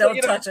 Yeah, So,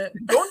 don't touch it.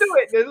 don't do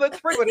it. Let's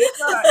sprinkle it. It's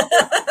not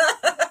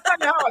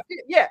how I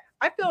feel. Yeah,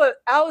 I feel an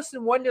Alice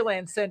in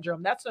Wonderland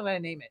syndrome. That's what I'm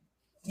going to name it.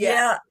 Yeah,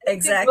 Yeah, it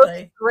looks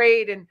exactly.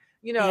 great, and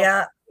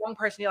Yeah, young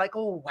person, you're like,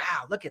 oh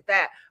wow, look at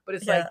that. But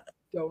it's like,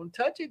 yeah, don't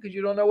touch it because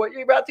you don't know what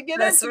you're about to get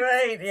that's into.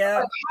 right, yeah,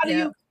 Like,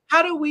 yeah.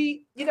 how do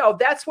we,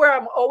 that's where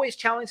I'm always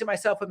challenging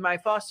myself with my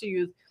foster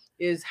youth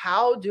is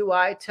how do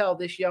I tell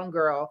this young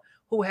girl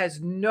who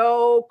has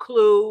no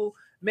clue,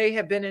 may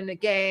have been in a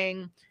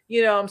gang,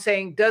 I'm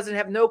saying, doesn't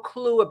have no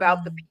clue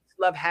about the Mm. peace,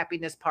 love,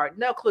 happiness part,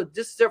 no clue.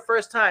 This is their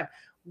first time.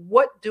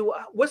 What's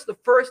the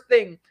first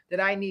thing that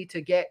I need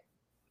to get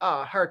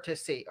her to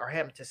see or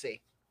him to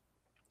see?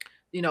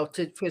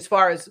 As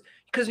far as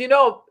because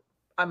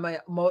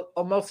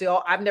mostly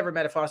all. I've never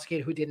met a foster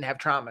kid who didn't have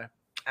trauma.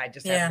 I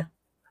just haven't.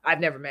 Yeah, I've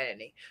never met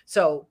any.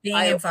 So being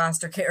in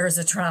foster care is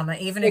a trauma.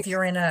 Even if ex-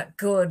 you're in a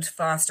good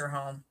foster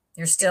home,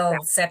 you're still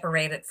exactly,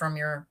 separated from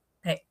your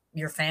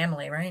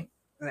family, right?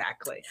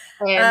 exactly,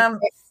 and Um,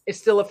 it's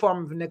still a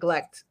form of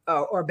neglect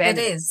or it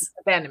abandonment. is.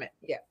 Abandonment.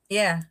 Yeah.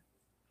 Yeah.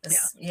 Yeah.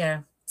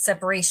 Yeah.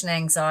 Separation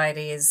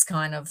anxiety is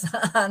kind of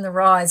on the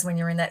rise when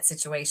you're in that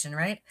situation,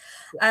 right?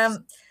 Yes.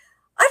 Um,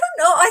 I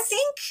don't know. I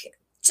think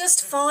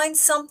just find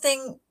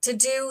something to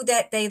do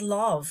that they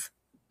love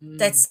Mm,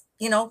 that's,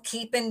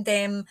 keeping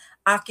them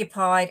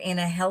occupied in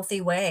a healthy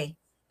way,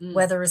 mm,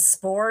 whether it's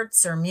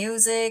sports or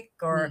music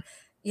mm. or,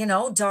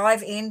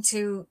 dive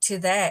into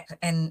that.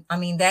 And I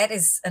mean, that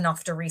is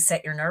enough to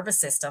reset your nervous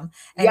system.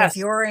 And if Yes.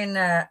 you're in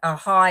a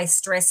high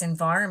stress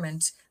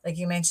environment, like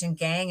you mentioned,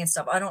 gang and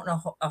stuff, I don't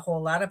know a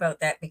whole lot about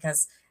that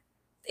because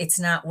it's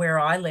not where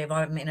I live.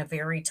 I'm in a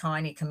very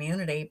tiny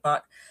community,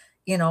 but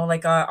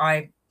like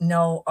I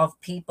know of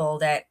people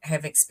that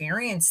have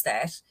experienced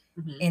that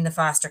Mhm. in the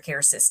foster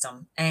care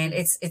system, and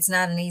Mhm. it's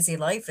not an easy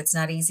life. It's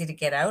not easy to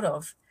get out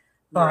of.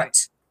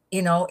 Right.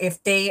 But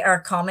if they are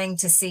coming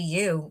to see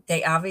you,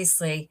 they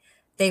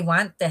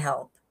want the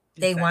help.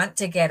 They Exactly. want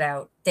to get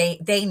out.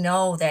 They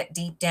know that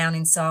deep down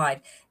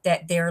inside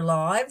that their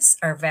lives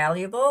are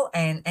valuable,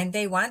 and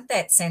they want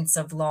that sense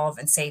of love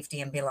and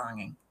safety and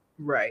belonging.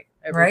 Right.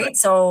 Everybody. Right?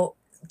 So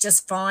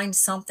just find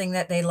something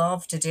that they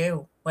love to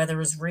do,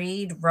 whether it's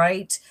read,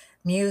 write,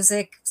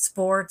 music,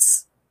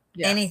 sports,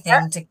 Yeah.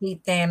 anything to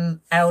keep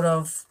them out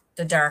of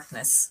the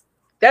darkness.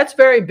 That's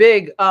very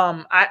big.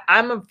 I'm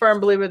a firm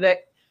believer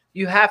that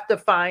you have to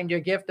find your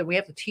gift, and we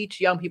have to teach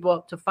young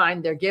people to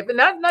find their gift, and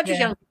not just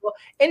Yeah. young people,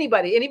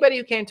 anybody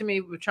who came to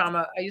me with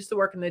trauma. I used to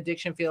work in the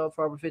addiction field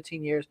for over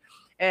 15 years,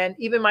 and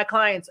even my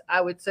clients,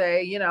 I would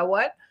say, you know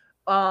what?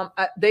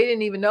 They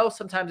didn't even know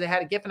sometimes they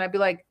had a gift, and I'd be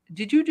like,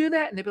 "Did you do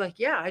that?" And they'd be like,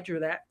 "Yeah, I drew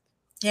that."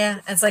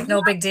 Yeah. It's like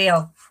no big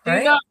deal. Do you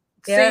Right? not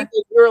see Yeah.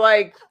 that you're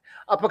like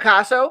a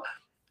Picasso?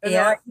 And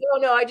they're Yeah. like,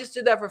 no, I just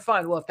did that for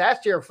fun. Well, if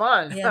that's your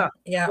fun, Yeah.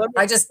 Yeah. let me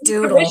I just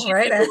doodle, commission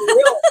right?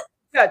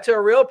 you to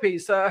a real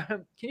piece.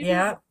 Can you do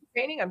Yeah.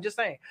 painting? I'm just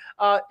saying.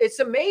 It's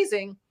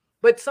amazing,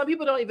 but some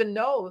people don't even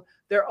know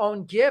their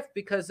own gift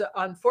because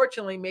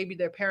unfortunately, maybe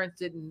their parents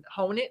didn't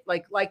hone it.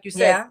 Like you said,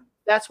 Yeah.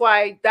 that's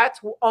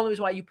the only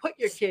reason why you put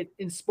your kid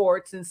in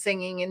sports and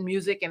singing and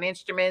music and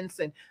instruments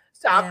and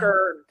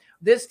soccer,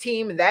 this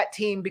team and that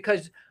team,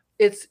 because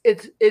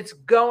it's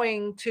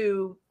going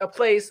to a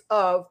place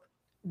of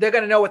they're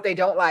going to know what they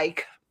don't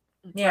like,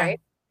 Yeah.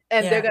 right?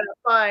 And they're Yeah. going to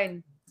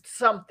find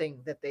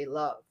something that they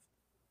love.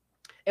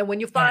 And when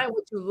you Yeah. find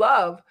what you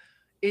love,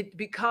 it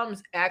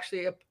becomes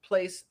actually a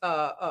place,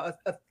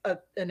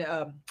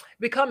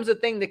 becomes a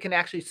thing that can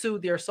actually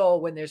soothe your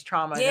soul when there's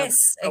trauma and everything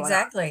Yes, going on.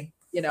 exactly.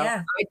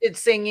 Yeah. I did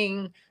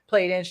singing,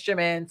 played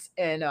instruments,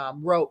 and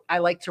wrote. I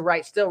like to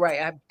write, still write.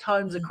 I have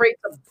tons of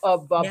crates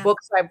of Yeah.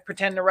 books I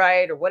pretend to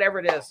write or whatever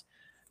it is.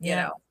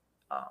 Yeah.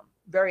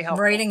 Very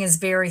helpful. Writing is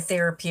very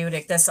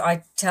therapeutic.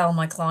 I tell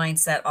my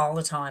clients that all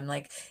the time.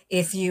 Like,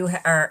 if you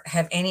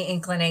have any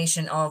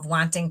inclination of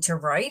wanting to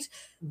write,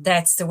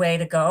 that's the way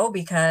to go,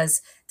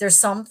 because there's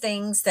some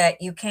things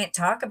that you can't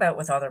talk about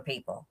with other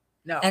people.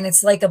 No. And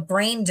it's like a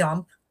brain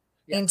dump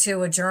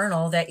into a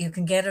journal that you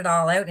can get it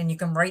all out, and you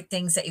can write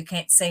things that you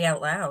can't say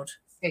out loud.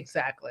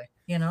 Exactly.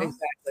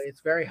 Exactly.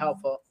 It's very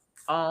helpful.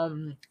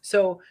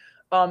 So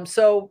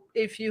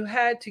if you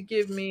had to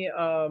give me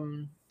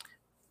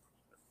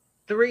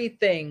 3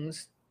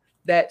 things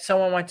that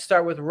someone wants to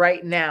start with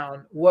right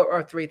now, what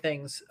are 3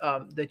 things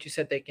that you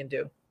said they can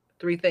do?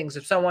 3 things.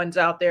 If someone's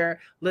out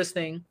there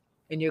listening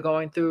and you're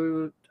going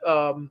through,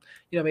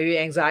 maybe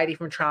anxiety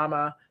from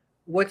trauma,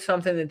 what's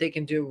something that they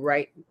can do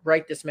right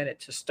this minute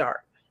to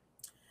start?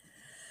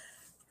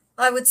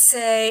 I would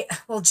say,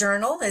 well,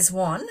 journal is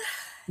one.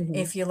 Mhm.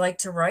 If you like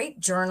to write,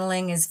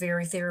 journaling is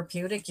very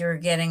therapeutic. You're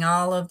getting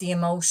all of the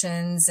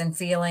emotions and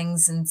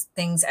feelings and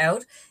things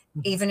out.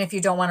 Mhm. Even if you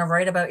don't want to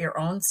write about your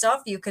own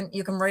stuff, you can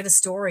write a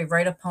story,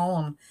 write a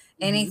poem,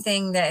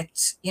 anything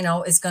that,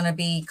 is going to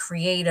be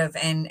creative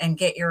and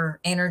get your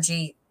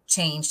energy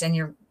changed and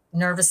your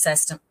nervous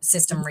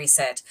system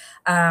reset.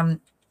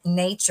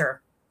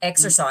 Nature,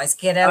 exercise,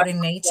 get out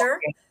in nature.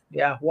 Walking.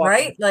 Yeah, walking.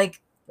 Right?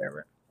 Like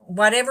Whatever.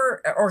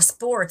 whatever, or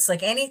sports,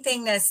 like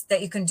anything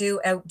that you can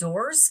do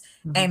outdoors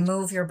and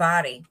move your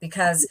body,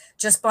 because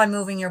just by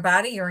moving your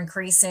body, you're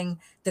increasing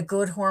the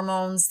good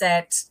hormones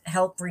that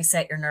help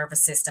reset your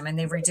nervous system, and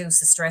they reduce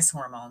the stress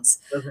hormones.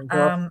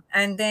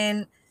 And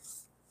then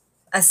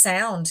a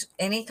sound,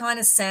 any kind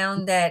of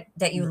sound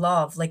that you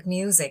love, like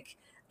music.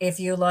 If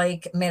you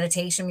like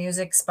meditation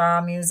music,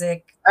 spa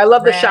music, I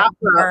love the rap,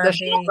 chakra.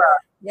 R&B.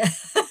 Yeah.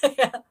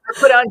 I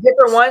put on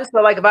different ones.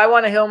 So like if I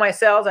want to heal my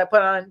cells, I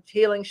put on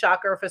healing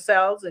chakra for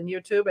cells in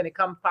YouTube, and it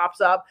pops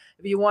up.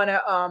 If you want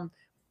to,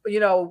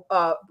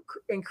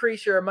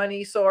 increase your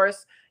money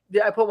source,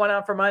 I put one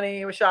on for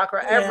money with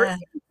chakra.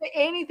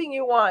 Anything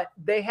you want,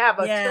 they have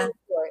a tool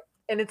for it,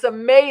 and it's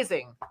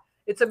amazing.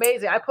 It's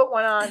amazing. I put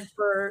one on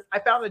I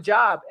found a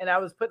job, and I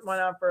was putting one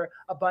on for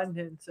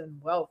abundance and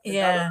wealth.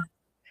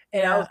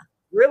 And I was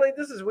really,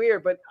 this is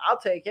weird, but I'll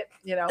take it.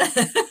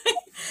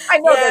 I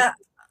know that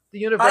the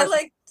universe.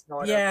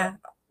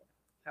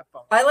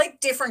 I like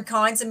different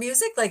kinds of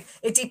music. Like,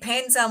 it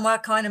depends on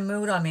what kind of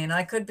mood I'm in.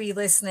 I could be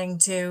listening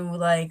to,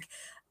 like,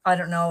 I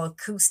don't know,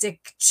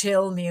 acoustic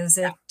chill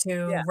music,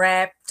 to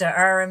rap, to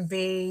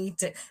R&B,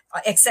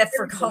 except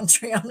for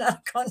country. I'm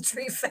not a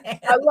country fan.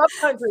 I love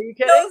country. You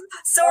kidding?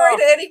 Sorry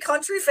to any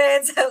country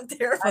fans out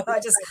there, but I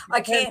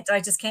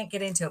just can't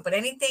get into it. But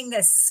anything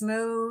that's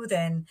smooth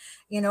and,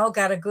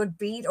 got a good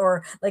beat,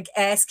 or like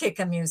ass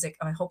kicking music.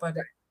 I hope I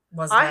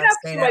wasn't. I have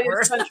somebody in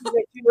country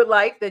that you would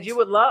like, that you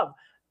would love.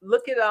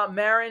 Look at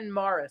Maren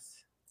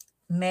Morris.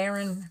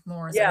 Maren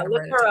Morris. Yeah, I gotta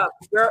look write it her down. up.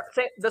 Girl,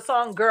 the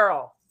song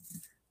 "Girl."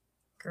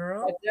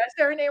 Girl. Did I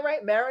say her name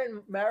right?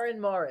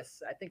 Maren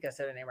Morris. I think I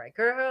said her name right.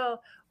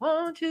 Girl,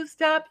 won't you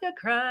stop your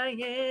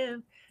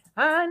crying?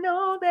 I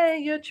know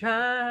that you're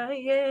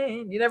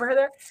trying. You never heard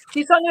that?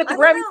 She sung it at I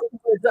the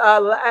don't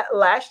Grammy know.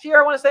 last year,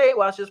 I want to say,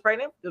 while she was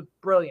pregnant. It was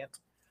brilliant.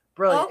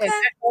 Brilliant. Okay.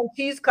 And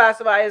she's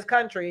classified as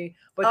country,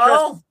 but trust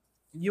Oh, me,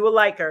 you will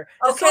like her.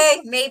 The song-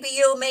 okay. Maybe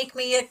you'll make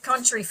me a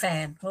country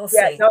fan. We'll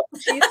yeah, see. no,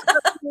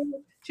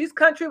 she's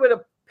country with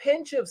a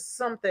pinch of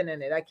something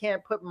in it. I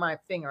can't put my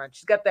finger on.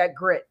 She's got that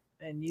grit,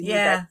 and you need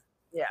Yeah. that.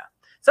 Yeah.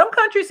 Some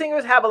country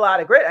singers have a lot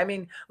of grit. I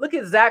mean, look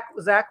at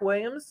Zach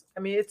Williams. I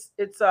mean, it's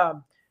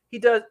he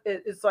does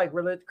it's like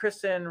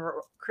Christian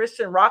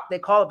rock they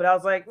call it, but I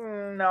was like,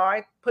 no,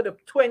 I put a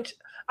twinge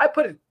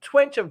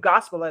of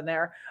gospel in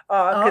there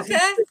because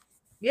Okay.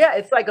 yeah,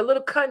 it's like a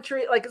little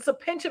country, like it's a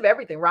pinch of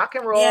everything, rock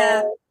and roll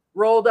Yeah.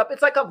 rolled up.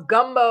 It's like a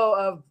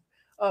gumbo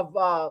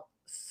of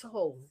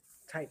soul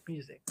type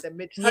music that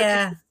touches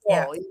Yeah. the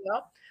Yeah. soul, you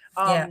know.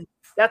 Yeah.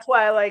 That's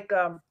why I like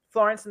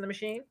Florence and the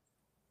Machine.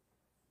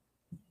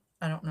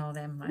 I don't know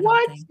them.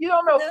 What? Don't think. You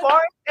don't know No.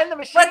 Florence and the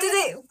Machine? What did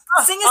they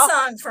sing a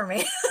song for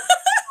me?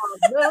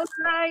 No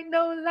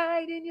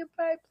light in your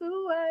bright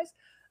blue eyes.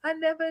 I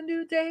never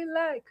knew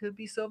daylight could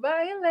be so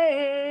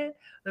violent.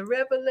 The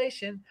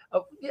revelation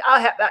of I'll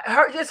have that.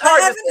 It's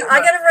hard. I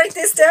gotta write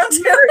this down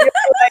too.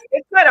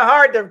 It's kind of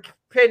hard to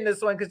pin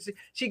this one because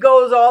she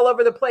goes all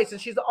over the place,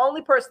 and she's the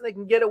only person that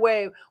can get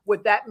away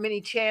with that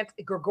many chants,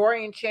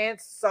 Gregorian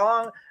chants,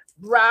 song,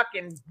 rock,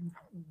 and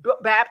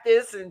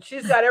Baptist, and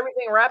she's got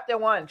everything wrapped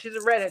in one. She's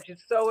a redhead.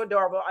 She's so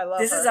adorable. I love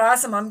her. This is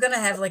awesome. I'm gonna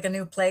have like a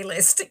new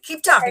playlist.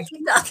 Keep talking.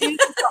 Keep talking.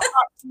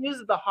 She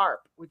uses the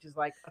harp, which is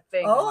like a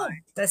thing. Oh,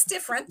 that's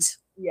different.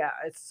 Yeah,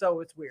 it's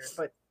weird,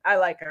 but I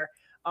like her.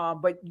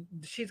 But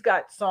she's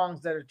got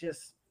songs that are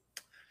just,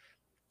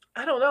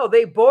 I don't know,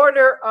 they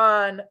border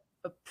on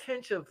a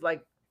pinch of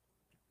like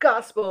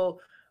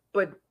gospel,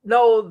 but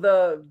no,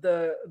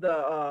 the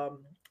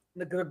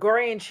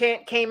Gregorian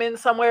chant came in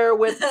somewhere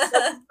with.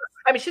 I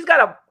mean, she's got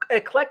a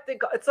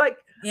eclectic. It's like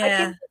I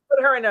can't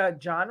put her in a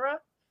genre.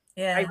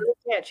 Yeah, I really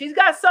can't. She's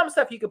got some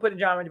stuff you could put in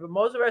genre, but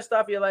most of her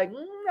stuff you're like,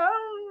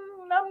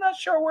 I'm not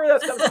sure where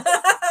that's coming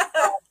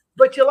from.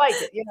 But you like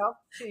it, you know.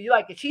 You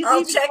like it.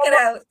 I'll check it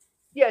out.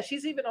 Yeah,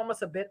 she's even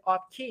almost a bit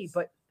off key,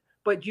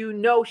 but you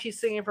know she's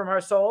singing from her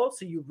soul,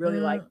 so you really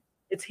like it.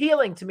 It's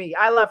healing to me.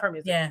 I love her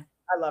music. Yeah,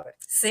 I love it.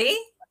 See,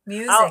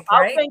 music. I'll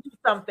right? send you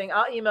something.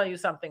 I'll email you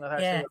something with her.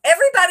 Yeah,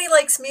 everybody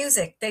likes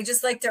music. They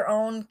just like their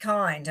own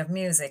kind of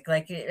music.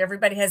 Like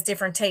everybody has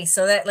different tastes.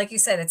 So that, like you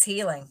said, it's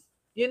healing.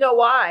 You know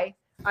why?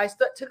 I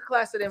took a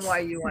class at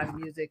NYU on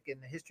music and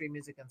the history of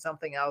music and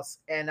something else,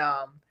 and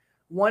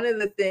one of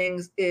the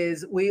things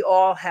is we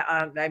all have,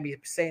 I may be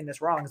saying this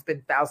wrong, it's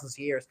been thousands of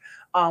years.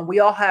 We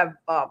all have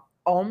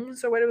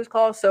ohms or what it was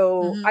called.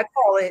 So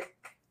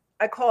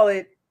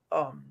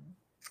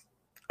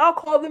I'll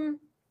call them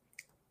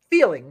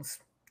feelings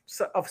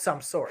of some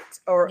sort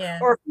or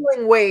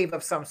feeling wave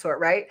of some sort,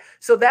 right?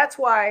 So that's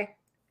why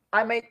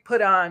I may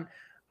put on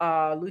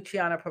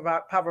Luciano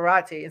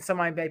Pavarotti and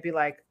somebody may be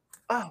like,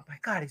 oh my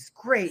God, he's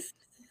great.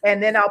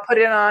 And then I'll put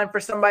it on for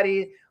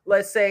somebody,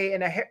 let's say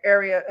in an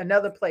area,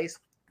 another place,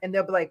 and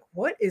they'll be like,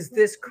 what is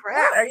this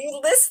crap? What are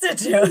you listening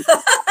to?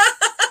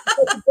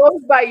 It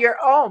goes by your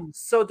own.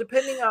 So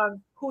depending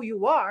on who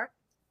you are,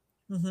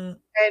 and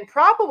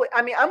probably,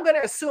 I mean, I'm going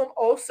to assume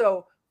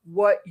also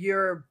what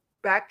your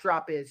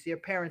backdrop is. Your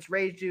parents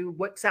raised you.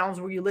 What sounds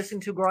were you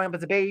listening to growing up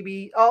as a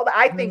baby? All that.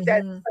 I think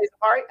that plays a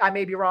part. I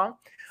may be wrong.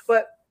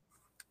 But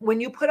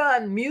when you put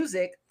on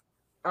music,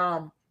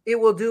 it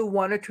will do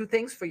one or two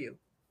things for you.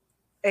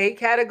 A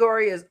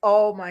category is,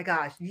 oh my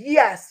gosh,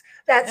 yes,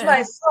 that's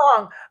my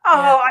song.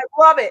 Oh, I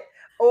love it.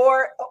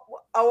 Or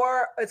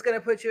it's going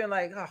to put you in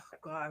like, oh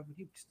God, would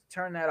you just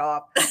turn that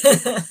off?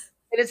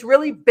 And it's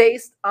really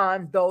based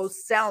on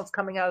those sounds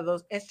coming out of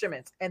those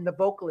instruments and the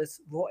vocalist's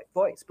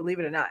voice, believe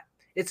it or not.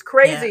 It's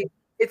crazy.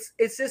 Yeah.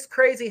 It's just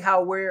crazy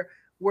how we're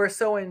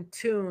so in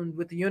tune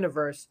with the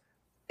universe,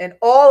 and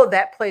all of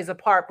that plays a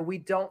part, but we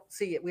don't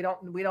see it. We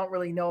don't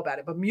really know about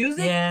it. But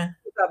music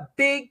is a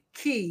big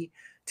key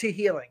to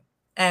healing.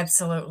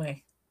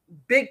 Absolutely.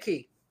 Big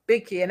key.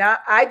 And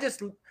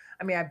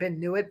I've been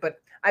knew it, but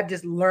I've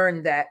just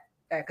learned that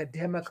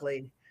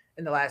academically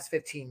in the last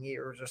 15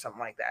 years or something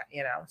like that,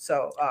 you know?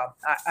 So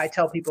I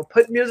tell people,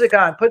 put music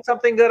on, put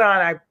something good on.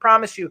 I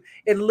promise you,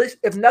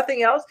 if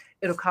nothing else,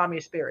 it'll calm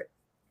your spirit.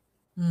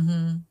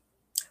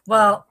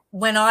 Well,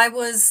 when I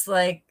was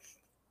like,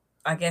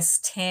 I guess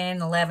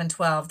 10, 11,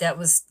 12, that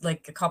was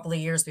like a couple of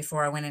years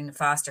before I went into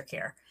foster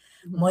care.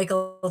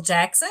 Michael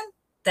Jackson,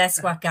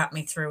 that's what got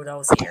me through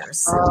those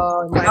years.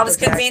 I was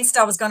convinced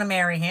I was going to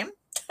marry him.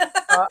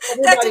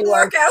 That didn't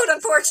work out,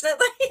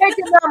 unfortunately. Take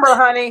your number,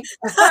 honey.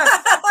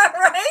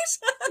 Right?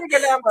 Take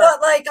your number.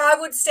 But like I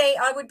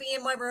would be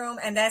in my room,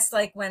 and that's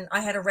like when I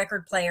had a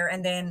record player,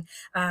 and then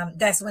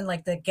that's when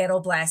like the Ghetto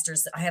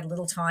Blasters, I had a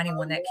little tiny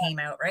one that came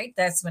out, right?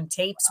 That's when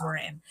tapes were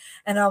in.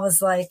 And I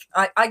was like,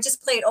 I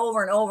just played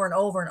over and over and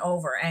over and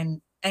over.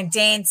 And and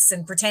dance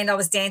and pretend I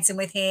was dancing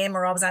with him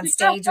or I was on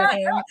stage with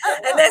him.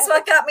 And that's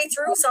what got me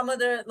through some of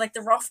the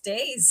rough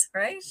days,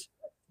 right?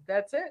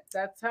 That's it.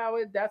 That's how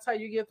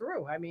you get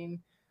through. I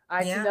mean,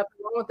 I see Yeah. nothing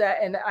wrong with that.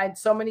 And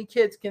so many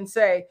kids can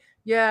say,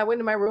 yeah, I went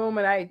to my room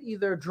and I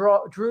either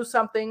drew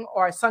something,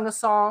 or I sung a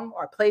song,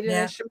 or I played an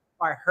instrument,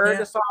 or I heard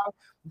a song.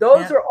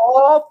 Those are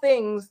all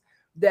things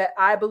that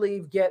I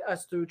believe get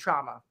us through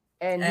trauma.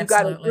 And you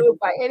got to do it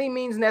by any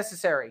means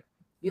necessary.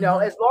 You know,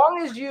 as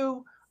long as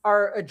you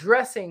are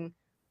addressing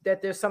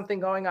that there's something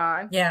going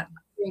on, I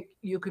think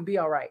you can be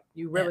all right.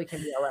 You really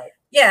can be all right.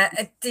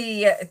 Yeah.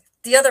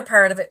 The other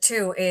part of it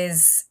too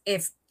is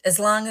as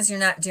long as you're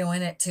not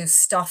doing it to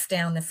stuff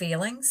down the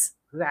feelings.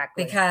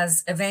 Exactly.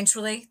 Because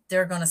eventually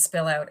they're going to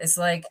spill out. It's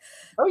like,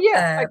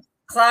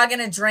 clogging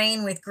a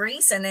drain with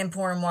grease and then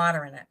pouring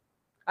water in it.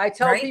 I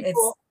tell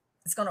people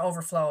it's going to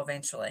overflow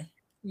eventually.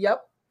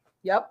 Yep.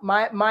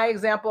 My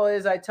example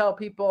is, I tell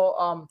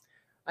people,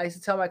 I used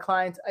to tell my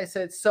clients, I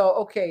said, so,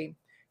 okay,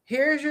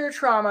 here's your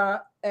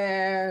trauma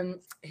and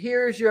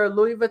here's your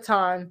Louis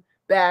Vuitton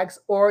bags,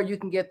 or you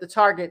can get the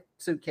Target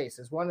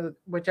suitcases,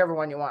 whichever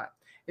one you want.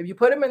 If you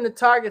put them in the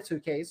Target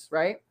suitcase,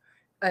 right?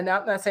 And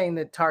I'm not saying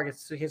that Target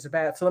suitcases are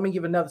bad. So let me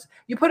give another.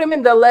 You put them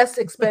in the less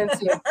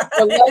expensive,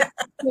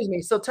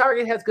 So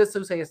Target has good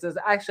suitcases.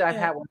 Actually, I've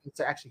had one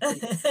that's actually pretty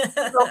good.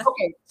 So,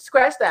 okay,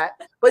 scratch that.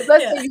 But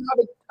let's say you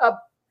have a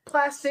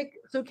plastic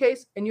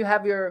suitcase and you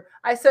have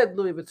I said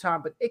Louis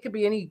Vuitton, but it could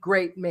be any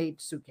great made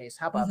suitcase.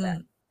 How about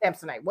that?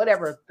 Samsonite,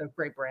 whatever the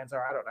great brands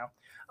are, I don't know.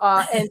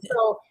 And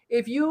so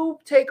if you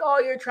take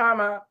all your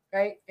trauma,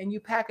 right, and you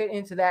pack it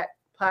into that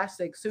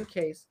plastic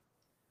suitcase,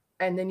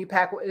 and then you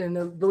pack it in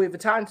the Louis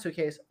Vuitton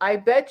suitcase, I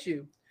bet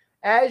you,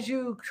 as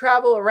you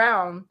travel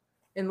around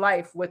in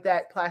life with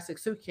that plastic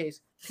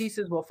suitcase,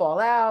 pieces will fall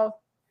out,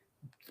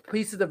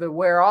 pieces of it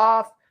wear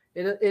off.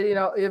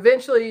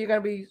 Eventually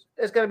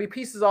there's gonna be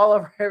pieces all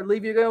over.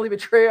 You're gonna leave a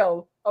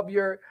trail of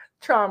your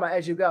trauma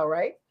as you go,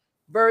 right?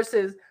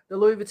 Versus the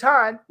Louis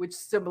Vuitton, which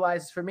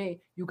symbolizes for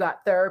me, you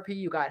got therapy,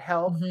 you got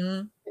help,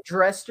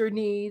 addressed your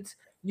needs,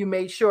 you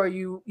made sure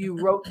you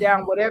wrote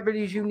down whatever it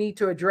is you need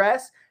to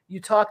address. You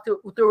talked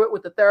through it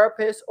with a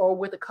therapist or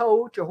with a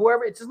coach or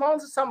whoever. It's as long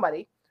as it's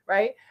somebody,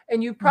 right?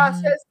 And you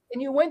process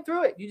and you went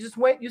through it.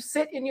 You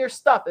sit in your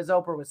stuff, as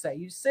Oprah would say.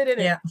 You sit in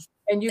it,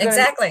 and you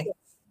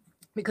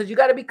because you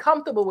got to be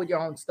comfortable with your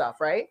own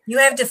stuff, right? You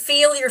have to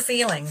feel your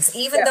feelings,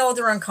 even though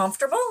they're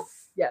uncomfortable.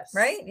 Yes.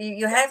 Right?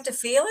 You have to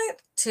feel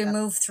it to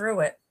move through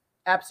it.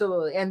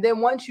 Absolutely. And then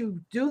once you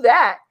do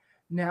that,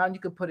 now you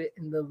can put it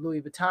in the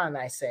Louis Vuitton,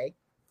 I say,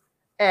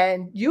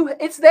 and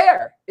it's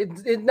there.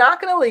 It's not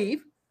going to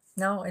leave.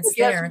 No, it's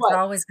there. It's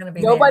always going to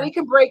be Nobody there.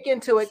 can break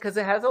into it because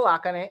it has a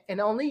lock on it, and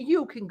only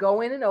you can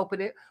go in and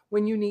open it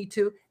when you need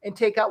to and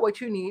take out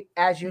what you need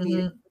as you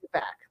need it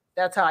back.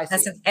 That's how I see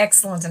That's it. An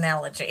excellent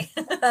analogy.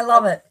 I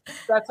love it.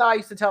 That's how I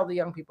used to tell the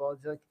young people.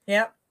 It's like,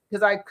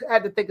 because I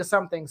had to think of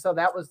something. So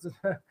that was,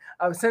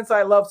 since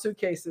I love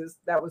suitcases,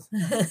 that was,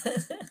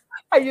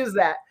 I use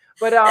that.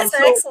 But that's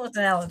an excellent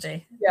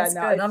analogy. Yeah,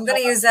 good. I'm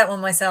going to use that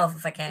one myself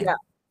if I can. Yeah.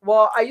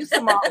 Well, I used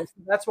to model.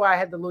 So that's why I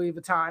had the Louis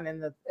Vuitton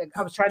and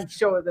I was trying to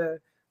show the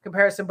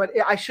comparison, but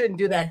I shouldn't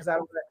do that because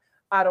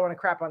I don't want to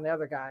crap on the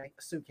other guy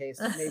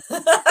suitcase.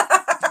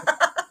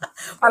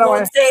 I don't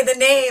want to say the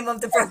name of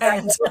the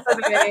brand.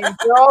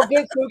 They're all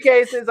good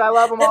suitcases. I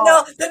love them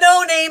all. The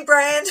no-name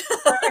brand.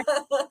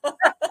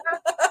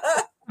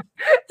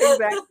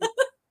 Exactly.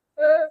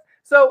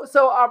 So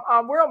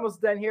we're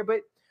almost done here, but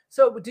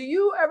so do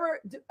you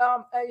ever,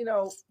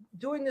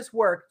 doing this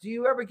work, do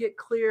you ever get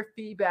clear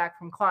feedback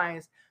from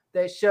clients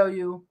that show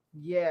you,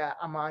 yeah,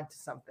 I'm on to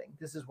something.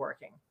 This is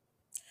working?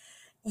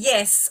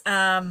 Yes.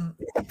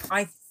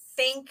 I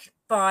think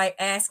by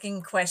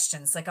asking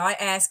questions, like I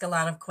ask a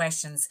lot of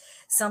questions.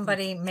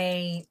 Somebody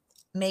may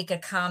make a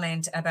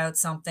comment about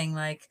something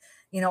like,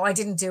 I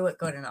didn't do it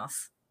good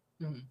enough.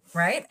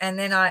 Right. And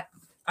then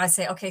I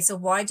say, okay, so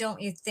why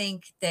don't you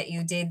think that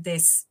you did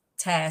this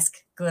task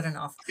good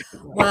enough?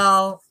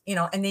 Well,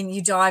 and then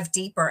you dive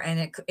deeper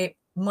and it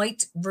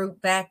might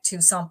root back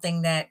to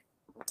something that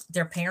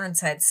their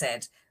parents had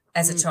said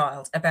as a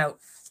child about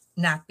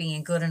not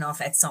being good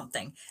enough at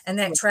something. And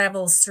that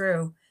travels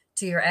through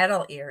to your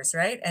adult years,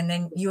 right? And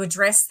then you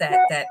address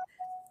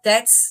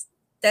that's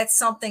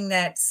something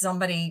that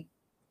somebody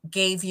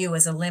gave you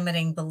as a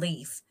limiting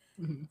belief,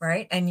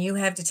 right? And you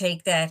have to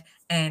take that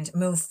and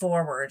move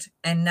forward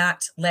and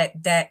not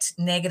let that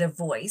negative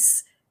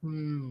voice,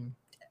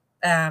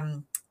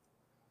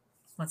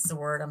 what's the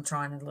word I'm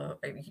trying to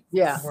look?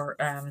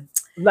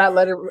 Not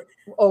let it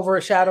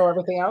overshadow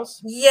everything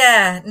else.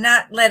 Yeah,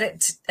 not let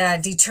it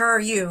deter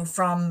you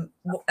from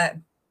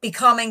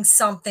becoming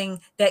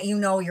something that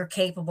you're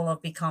capable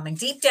of becoming.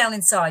 Deep down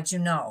inside,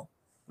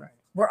 right.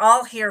 We're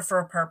all here for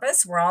a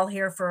purpose. We're all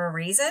here for a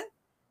reason,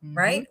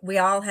 right? We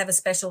all have a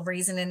special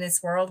reason in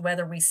this world,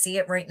 whether we see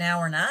it right now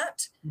or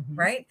not,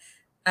 right?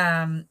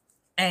 And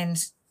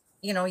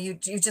you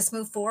just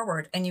move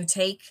forward and you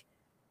take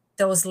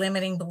those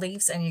limiting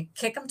beliefs and you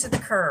kick them to the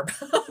curb,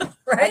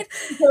 right?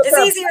 It's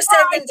easier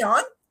said than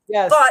done.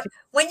 Yes. But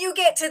when you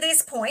get to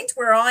this point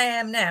where I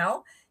am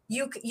now,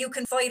 you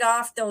can fight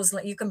off those,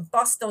 you can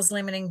bust those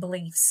limiting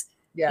beliefs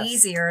Yes.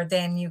 easier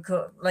than you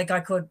could, like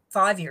I could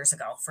 5 years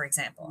ago, for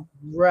example.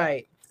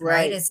 Right.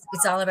 Right. It's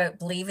all about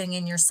believing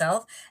in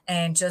yourself,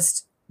 and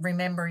just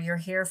remember you're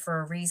here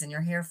for a reason.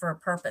 You're here for a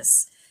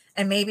purpose,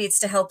 and maybe it's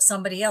to help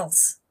somebody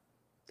else.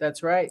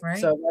 That's right. Right.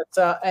 So that's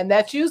and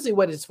that's usually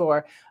what it's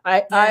for.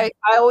 I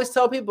always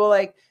tell people,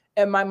 like,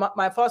 and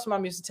my foster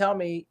mom used to tell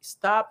me,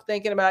 stop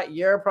thinking about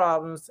your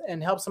problems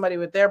and help somebody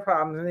with their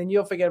problems, and then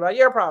you'll forget about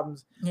your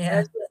problems. Yeah.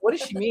 And what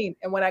does she mean?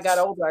 And when I got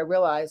older, I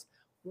realized,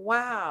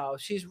 wow,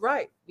 she's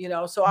right. You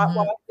know, so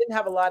while I didn't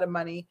have a lot of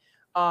money,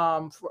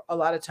 for a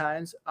lot of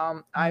times,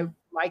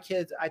 my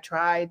kids, I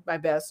tried my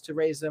best to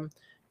raise them.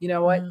 You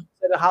know what?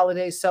 Instead of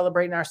holidays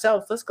celebrating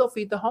ourselves, let's go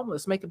feed the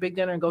homeless, make a big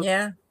dinner, and go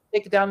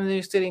take it down to New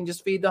York City and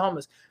just feed the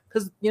homeless.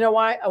 Because you know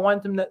why? I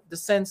want them the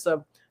sense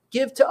of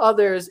give to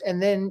others, and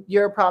then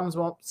your problems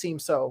won't seem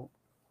so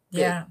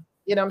big. Yeah.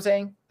 You know what I'm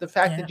saying? The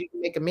fact that you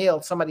can make a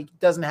meal, somebody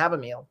doesn't have a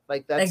meal,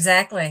 like that's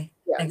exactly.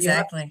 Yeah,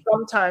 exactly.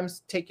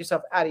 Sometimes take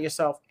yourself out of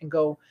yourself and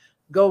go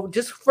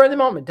just for the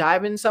moment,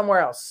 dive in somewhere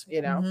else,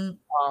 you know,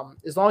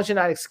 as long as you're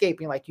not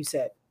escaping, like you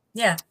said.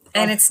 Yeah.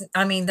 And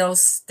I mean,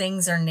 those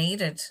things are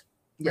needed.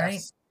 Yes.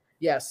 Right.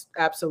 Yes,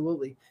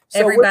 absolutely. So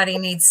everybody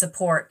needs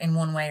support in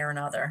one way or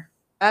another.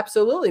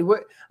 Absolutely.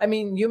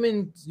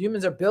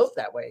 Humans are built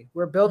that way.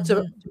 We're built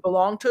to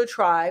belong to a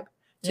tribe,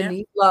 to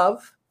need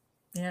love.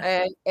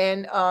 Yeah.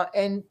 And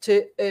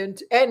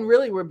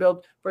really we're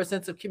built for a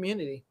sense of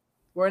community.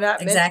 We're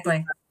not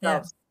exactly.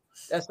 Yeah.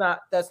 That's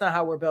not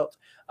how we're built.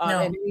 No.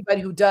 And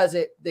anybody who does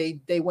it,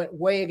 they went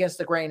way against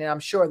the grain, and I'm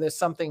sure there's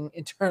something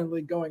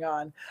internally going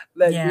on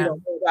that we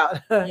don't know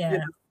about. Yeah. You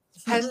know?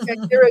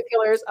 Hashtag serial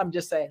killers. I'm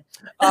just saying.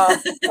 I'm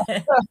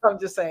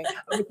just saying.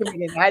 I'm a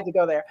comedian. I had to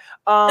go there.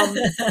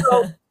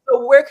 So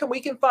where can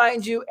we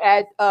find you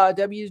at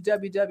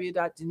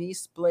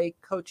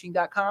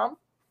www.deniseblakecoaching.com?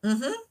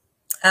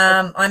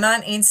 I'm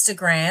on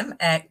Instagram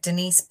at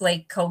Denise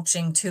Blake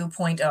Coaching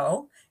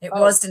 2.0. It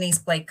was Denise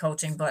Blake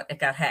Coaching, but it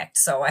got hacked,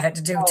 so I had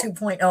to do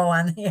 2.0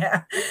 on.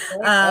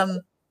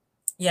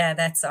 Yeah,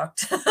 that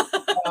sucked.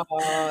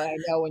 I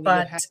know when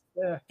but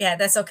yeah,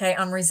 that's okay.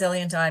 I'm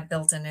resilient. I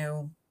built a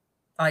new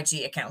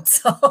IG account,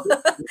 so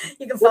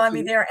you can find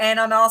me there, and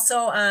I'm also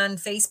on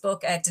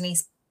Facebook at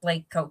Denise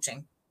Blake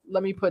Coaching.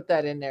 Let me put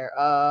that in there.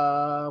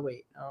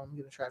 Wait, I'm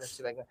gonna try to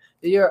see if I can.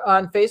 You're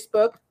on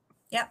Facebook.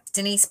 Yeah,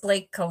 Denise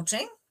Blake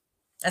Coaching.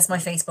 That's my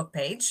Facebook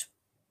page.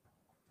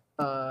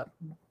 Oh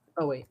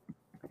wait,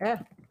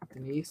 yeah,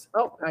 Denise.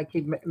 Oh, I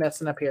keep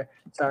messing up here.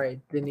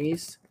 Sorry,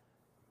 Denise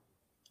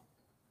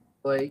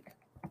Blake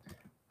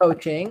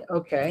Coaching.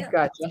 Okay,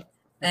 gotcha.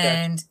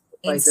 And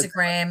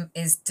Instagram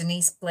is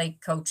Denise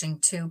Blake Coaching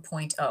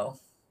 2.0.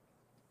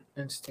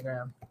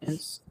 Instagram.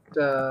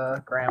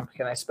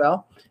 Can I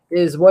spell?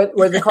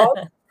 What's it called?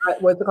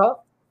 What's it called?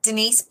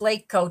 Denise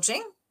Blake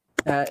Coaching.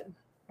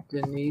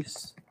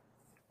 Denise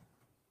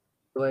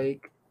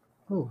Blake.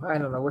 Oh, I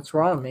don't know what's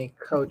wrong with me.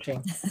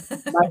 Coaching.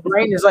 My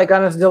brain is like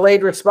on a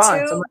delayed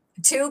response.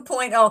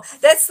 2.0.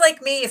 That's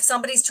like me. If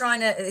somebody's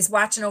is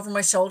watching over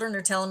my shoulder and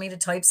they're telling me to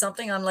type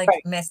something, I'm like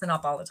messing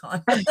up all the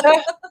time.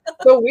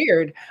 So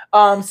weird.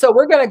 So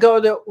we're gonna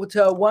go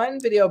to one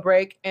video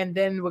break, and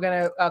then we're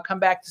gonna come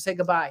back to say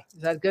goodbye.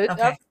 Is that good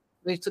enough?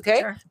 It's okay.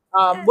 Sure.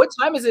 What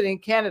time is it in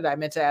Canada? I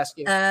meant to ask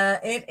you.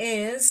 It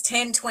is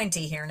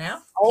 10:20 here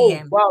now. Oh,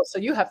 PM. wow! So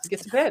you have to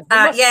get to bed.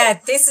 I'm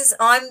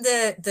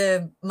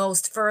the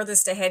most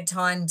furthest ahead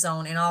time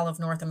zone in all of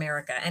North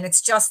America, and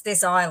it's just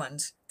this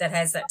island that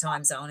has that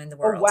time zone in the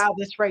world. Oh wow,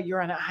 that's right.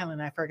 You're on an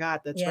island. I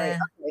forgot. That's right.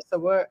 Okay,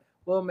 so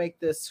we'll make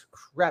this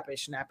crappy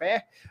snappy.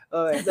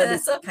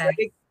 That's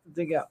okay.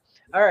 To go.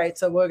 All right,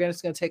 so we're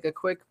just going to take a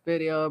quick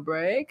video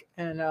break,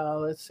 and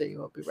let's see.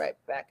 We'll be right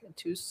back in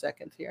 2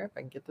 seconds here, if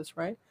I can get this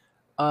right.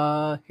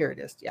 Here it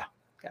is. Yeah,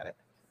 got it.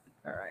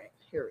 All right,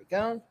 here we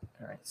go.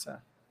 All right, so.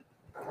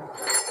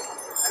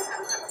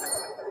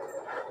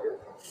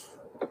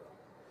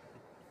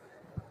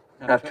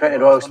 I've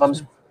tried Royal Slums.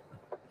 Have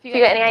you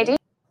got any ID?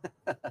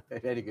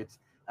 Very good.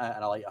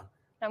 And I like you.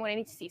 I'm going to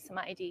need to see some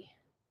ID.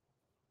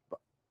 But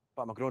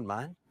I'm a grown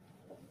man.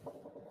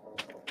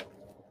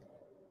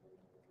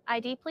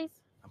 ID, please.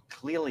 I'm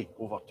clearly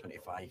over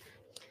 25.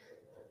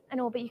 I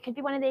know, but you could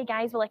be one of the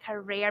guys with like a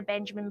rare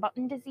Benjamin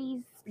Button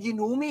disease. You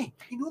know me.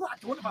 You know that I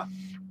don't have a...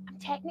 I'm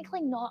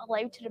technically not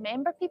allowed to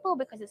remember people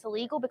because it's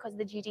illegal because of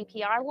the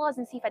GDPR laws.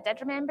 And see, if I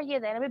did remember you,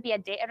 then it would be a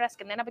data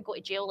risk, and then I would go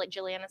to jail like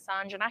Julian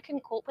Assange, and I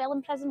couldn't cope well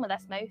in prison with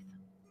this mouth.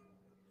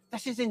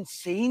 This is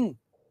insane,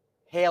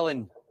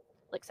 Helen.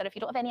 Look, sir, if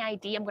you don't have any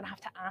ID, I'm going to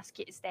have to ask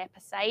you to step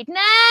aside.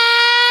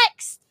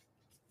 Next!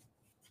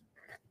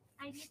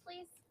 ID,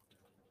 please.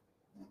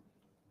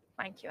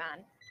 Thank you,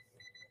 Anne.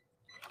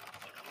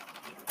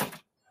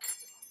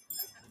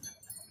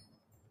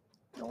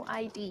 No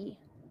ID,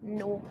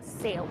 no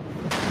sale.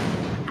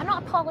 I'm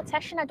not a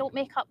politician. I don't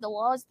make up the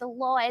laws. The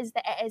law is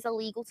that it is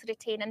illegal to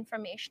retain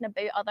information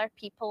about other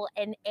people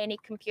in any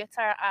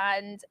computer,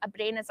 and a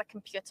brain is a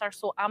computer.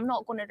 So I'm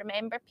not going to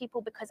remember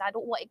people because I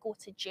don't want to go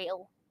to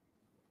jail.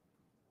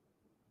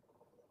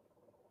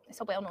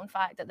 It's a well-known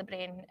fact that the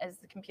brain is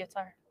the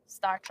computer.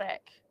 Star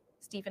Trek,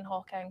 Stephen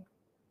Hawking,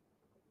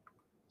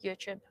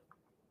 YouTube.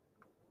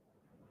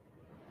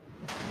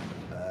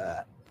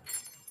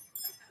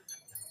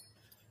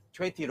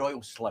 20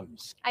 Royal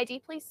Slims.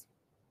 ID, please.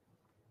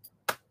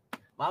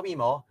 My wee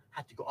ma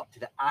had to go up to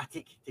the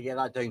attic to get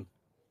that down. Do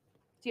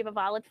you have a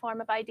valid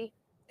form of ID?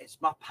 It's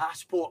my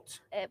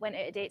passport. It went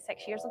out of date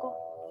 6 years ago,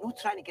 I'm not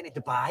trying to get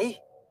into Dubai.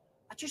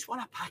 I just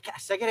want a packet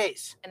of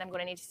cigarettes. and I'm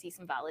going to need to see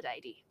some valid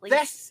ID. Please.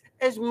 This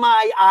is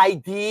my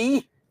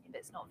ID. But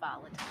it's not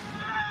valid.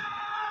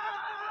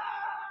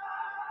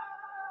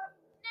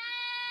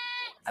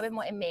 I wouldn't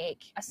want to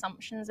make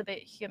assumptions about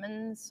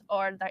humans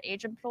or their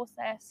aging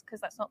process because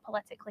that's not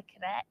politically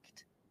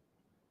correct.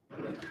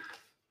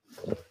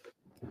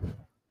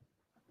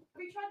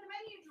 Have you tried the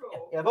menu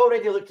drawer? Yeah, I've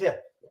already looked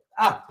here.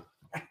 Ah,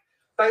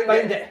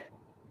 found it.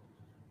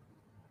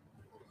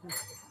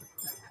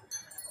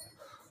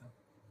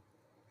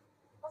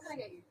 What can I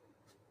get you?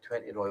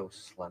 20 Royal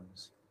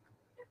Slims.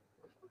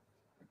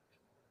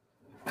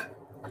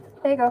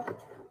 There you go.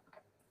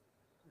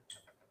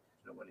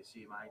 Don't want to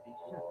see my ID.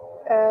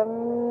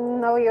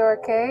 No, you're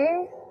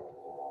okay.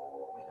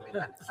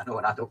 I know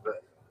an adult,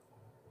 but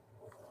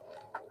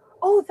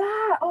Oh,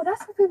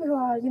 that's for people who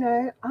are,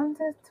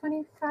 under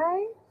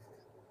 25.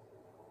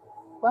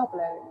 Well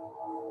below.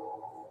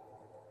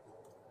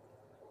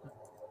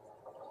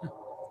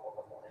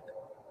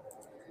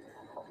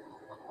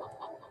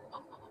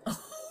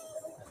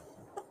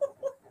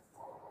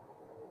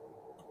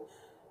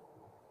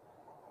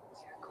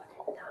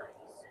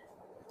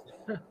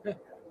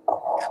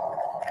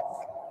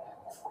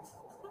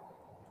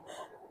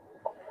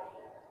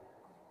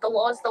 The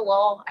law's the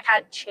law. I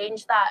can't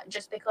change that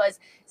just because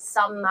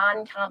some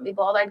man can't be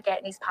bothered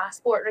getting his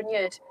passport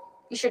renewed.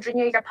 You should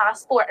renew your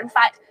passport. In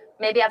fact,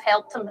 maybe I've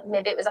helped him.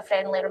 Maybe it was a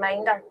friendly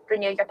reminder.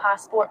 Renew your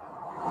passport.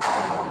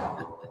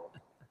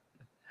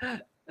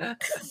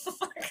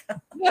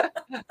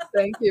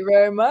 Thank you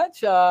very much.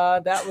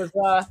 That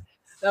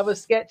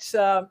was Sketch,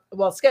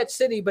 Sketch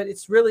City, but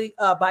it's really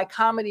by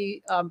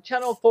Comedy,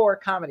 Channel 4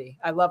 Comedy.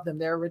 I love them.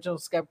 They're original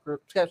sketch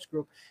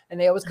group, and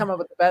they always come up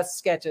with the best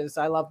sketches.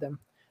 I love them.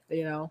 I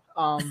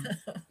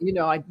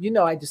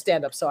do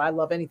stand up, so I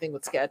love anything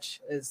with Sketch.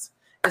 Is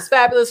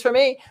fabulous for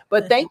me.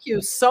 But thank you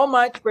so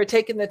much for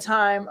taking the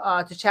time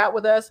to chat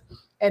with us.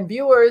 And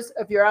viewers,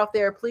 if you're out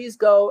there, please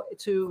go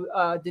to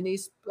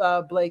Denise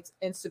Blake's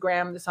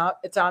Instagram.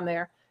 It's on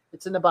there.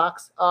 It's in the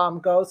box.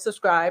 Go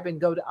subscribe and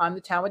go to On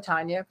the Town with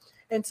Tanya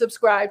and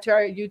subscribe to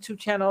our YouTube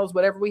channels,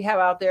 whatever we have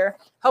out there.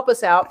 Help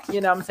us out.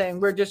 You know what I'm saying?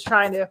 We're just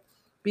trying to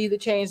be the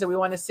change that we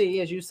want to see,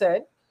 as you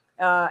said.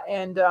 We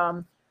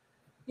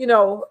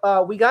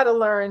got to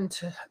learn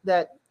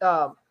that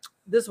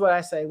this is what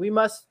I say. We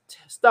must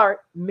start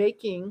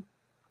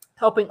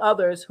helping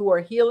others who are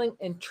healing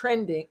and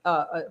trending,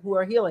 a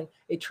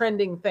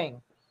trending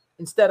thing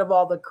instead of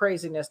all the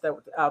craziness that's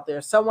out there.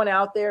 Someone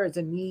out there is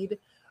in need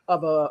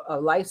of a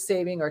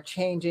life-saving or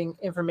changing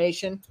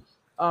information.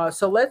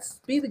 So let's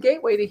be the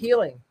gateway to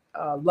healing,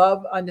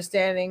 love,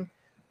 understanding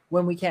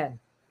when we can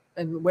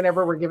and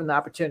whenever we're given the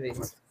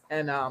opportunities.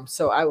 And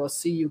so I will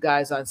see you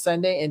guys on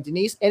Sunday. And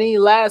Denise, any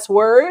last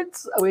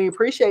words? We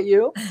appreciate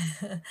you.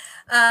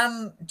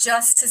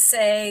 Just to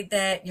say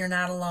that you're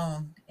not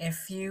alone.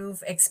 If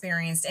you've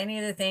experienced any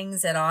of the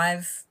things that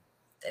I've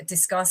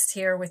discussed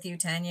here with you,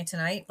 Tanya,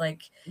 tonight,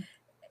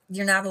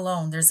 you're not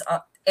alone. There's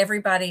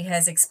everybody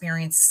has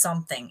experienced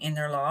something in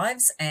their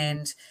lives.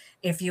 And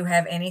if you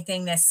have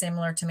anything that's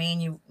similar to me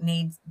and you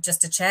need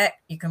just a chat,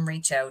 you can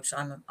reach out.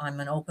 I'm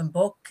an open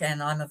book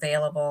and I'm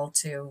available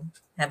to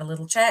have a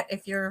little chat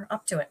if you're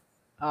up to it.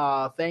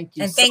 Thank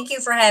you. And thank you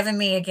for having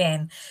me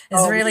again.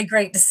 It's really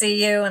great to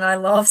see you. And I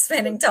love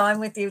spending time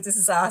with you. This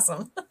is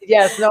awesome.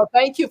 Yes. No,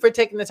 thank you for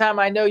taking the time.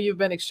 I know you've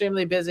been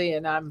extremely busy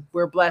and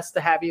we're blessed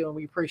to have you and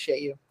we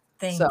appreciate you.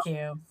 Thank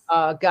you.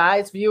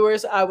 Guys,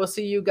 viewers, I will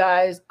see you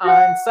guys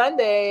on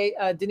Sunday.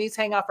 Denise,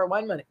 hang out for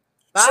 1 minute.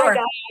 Bye, Sure.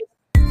 guys.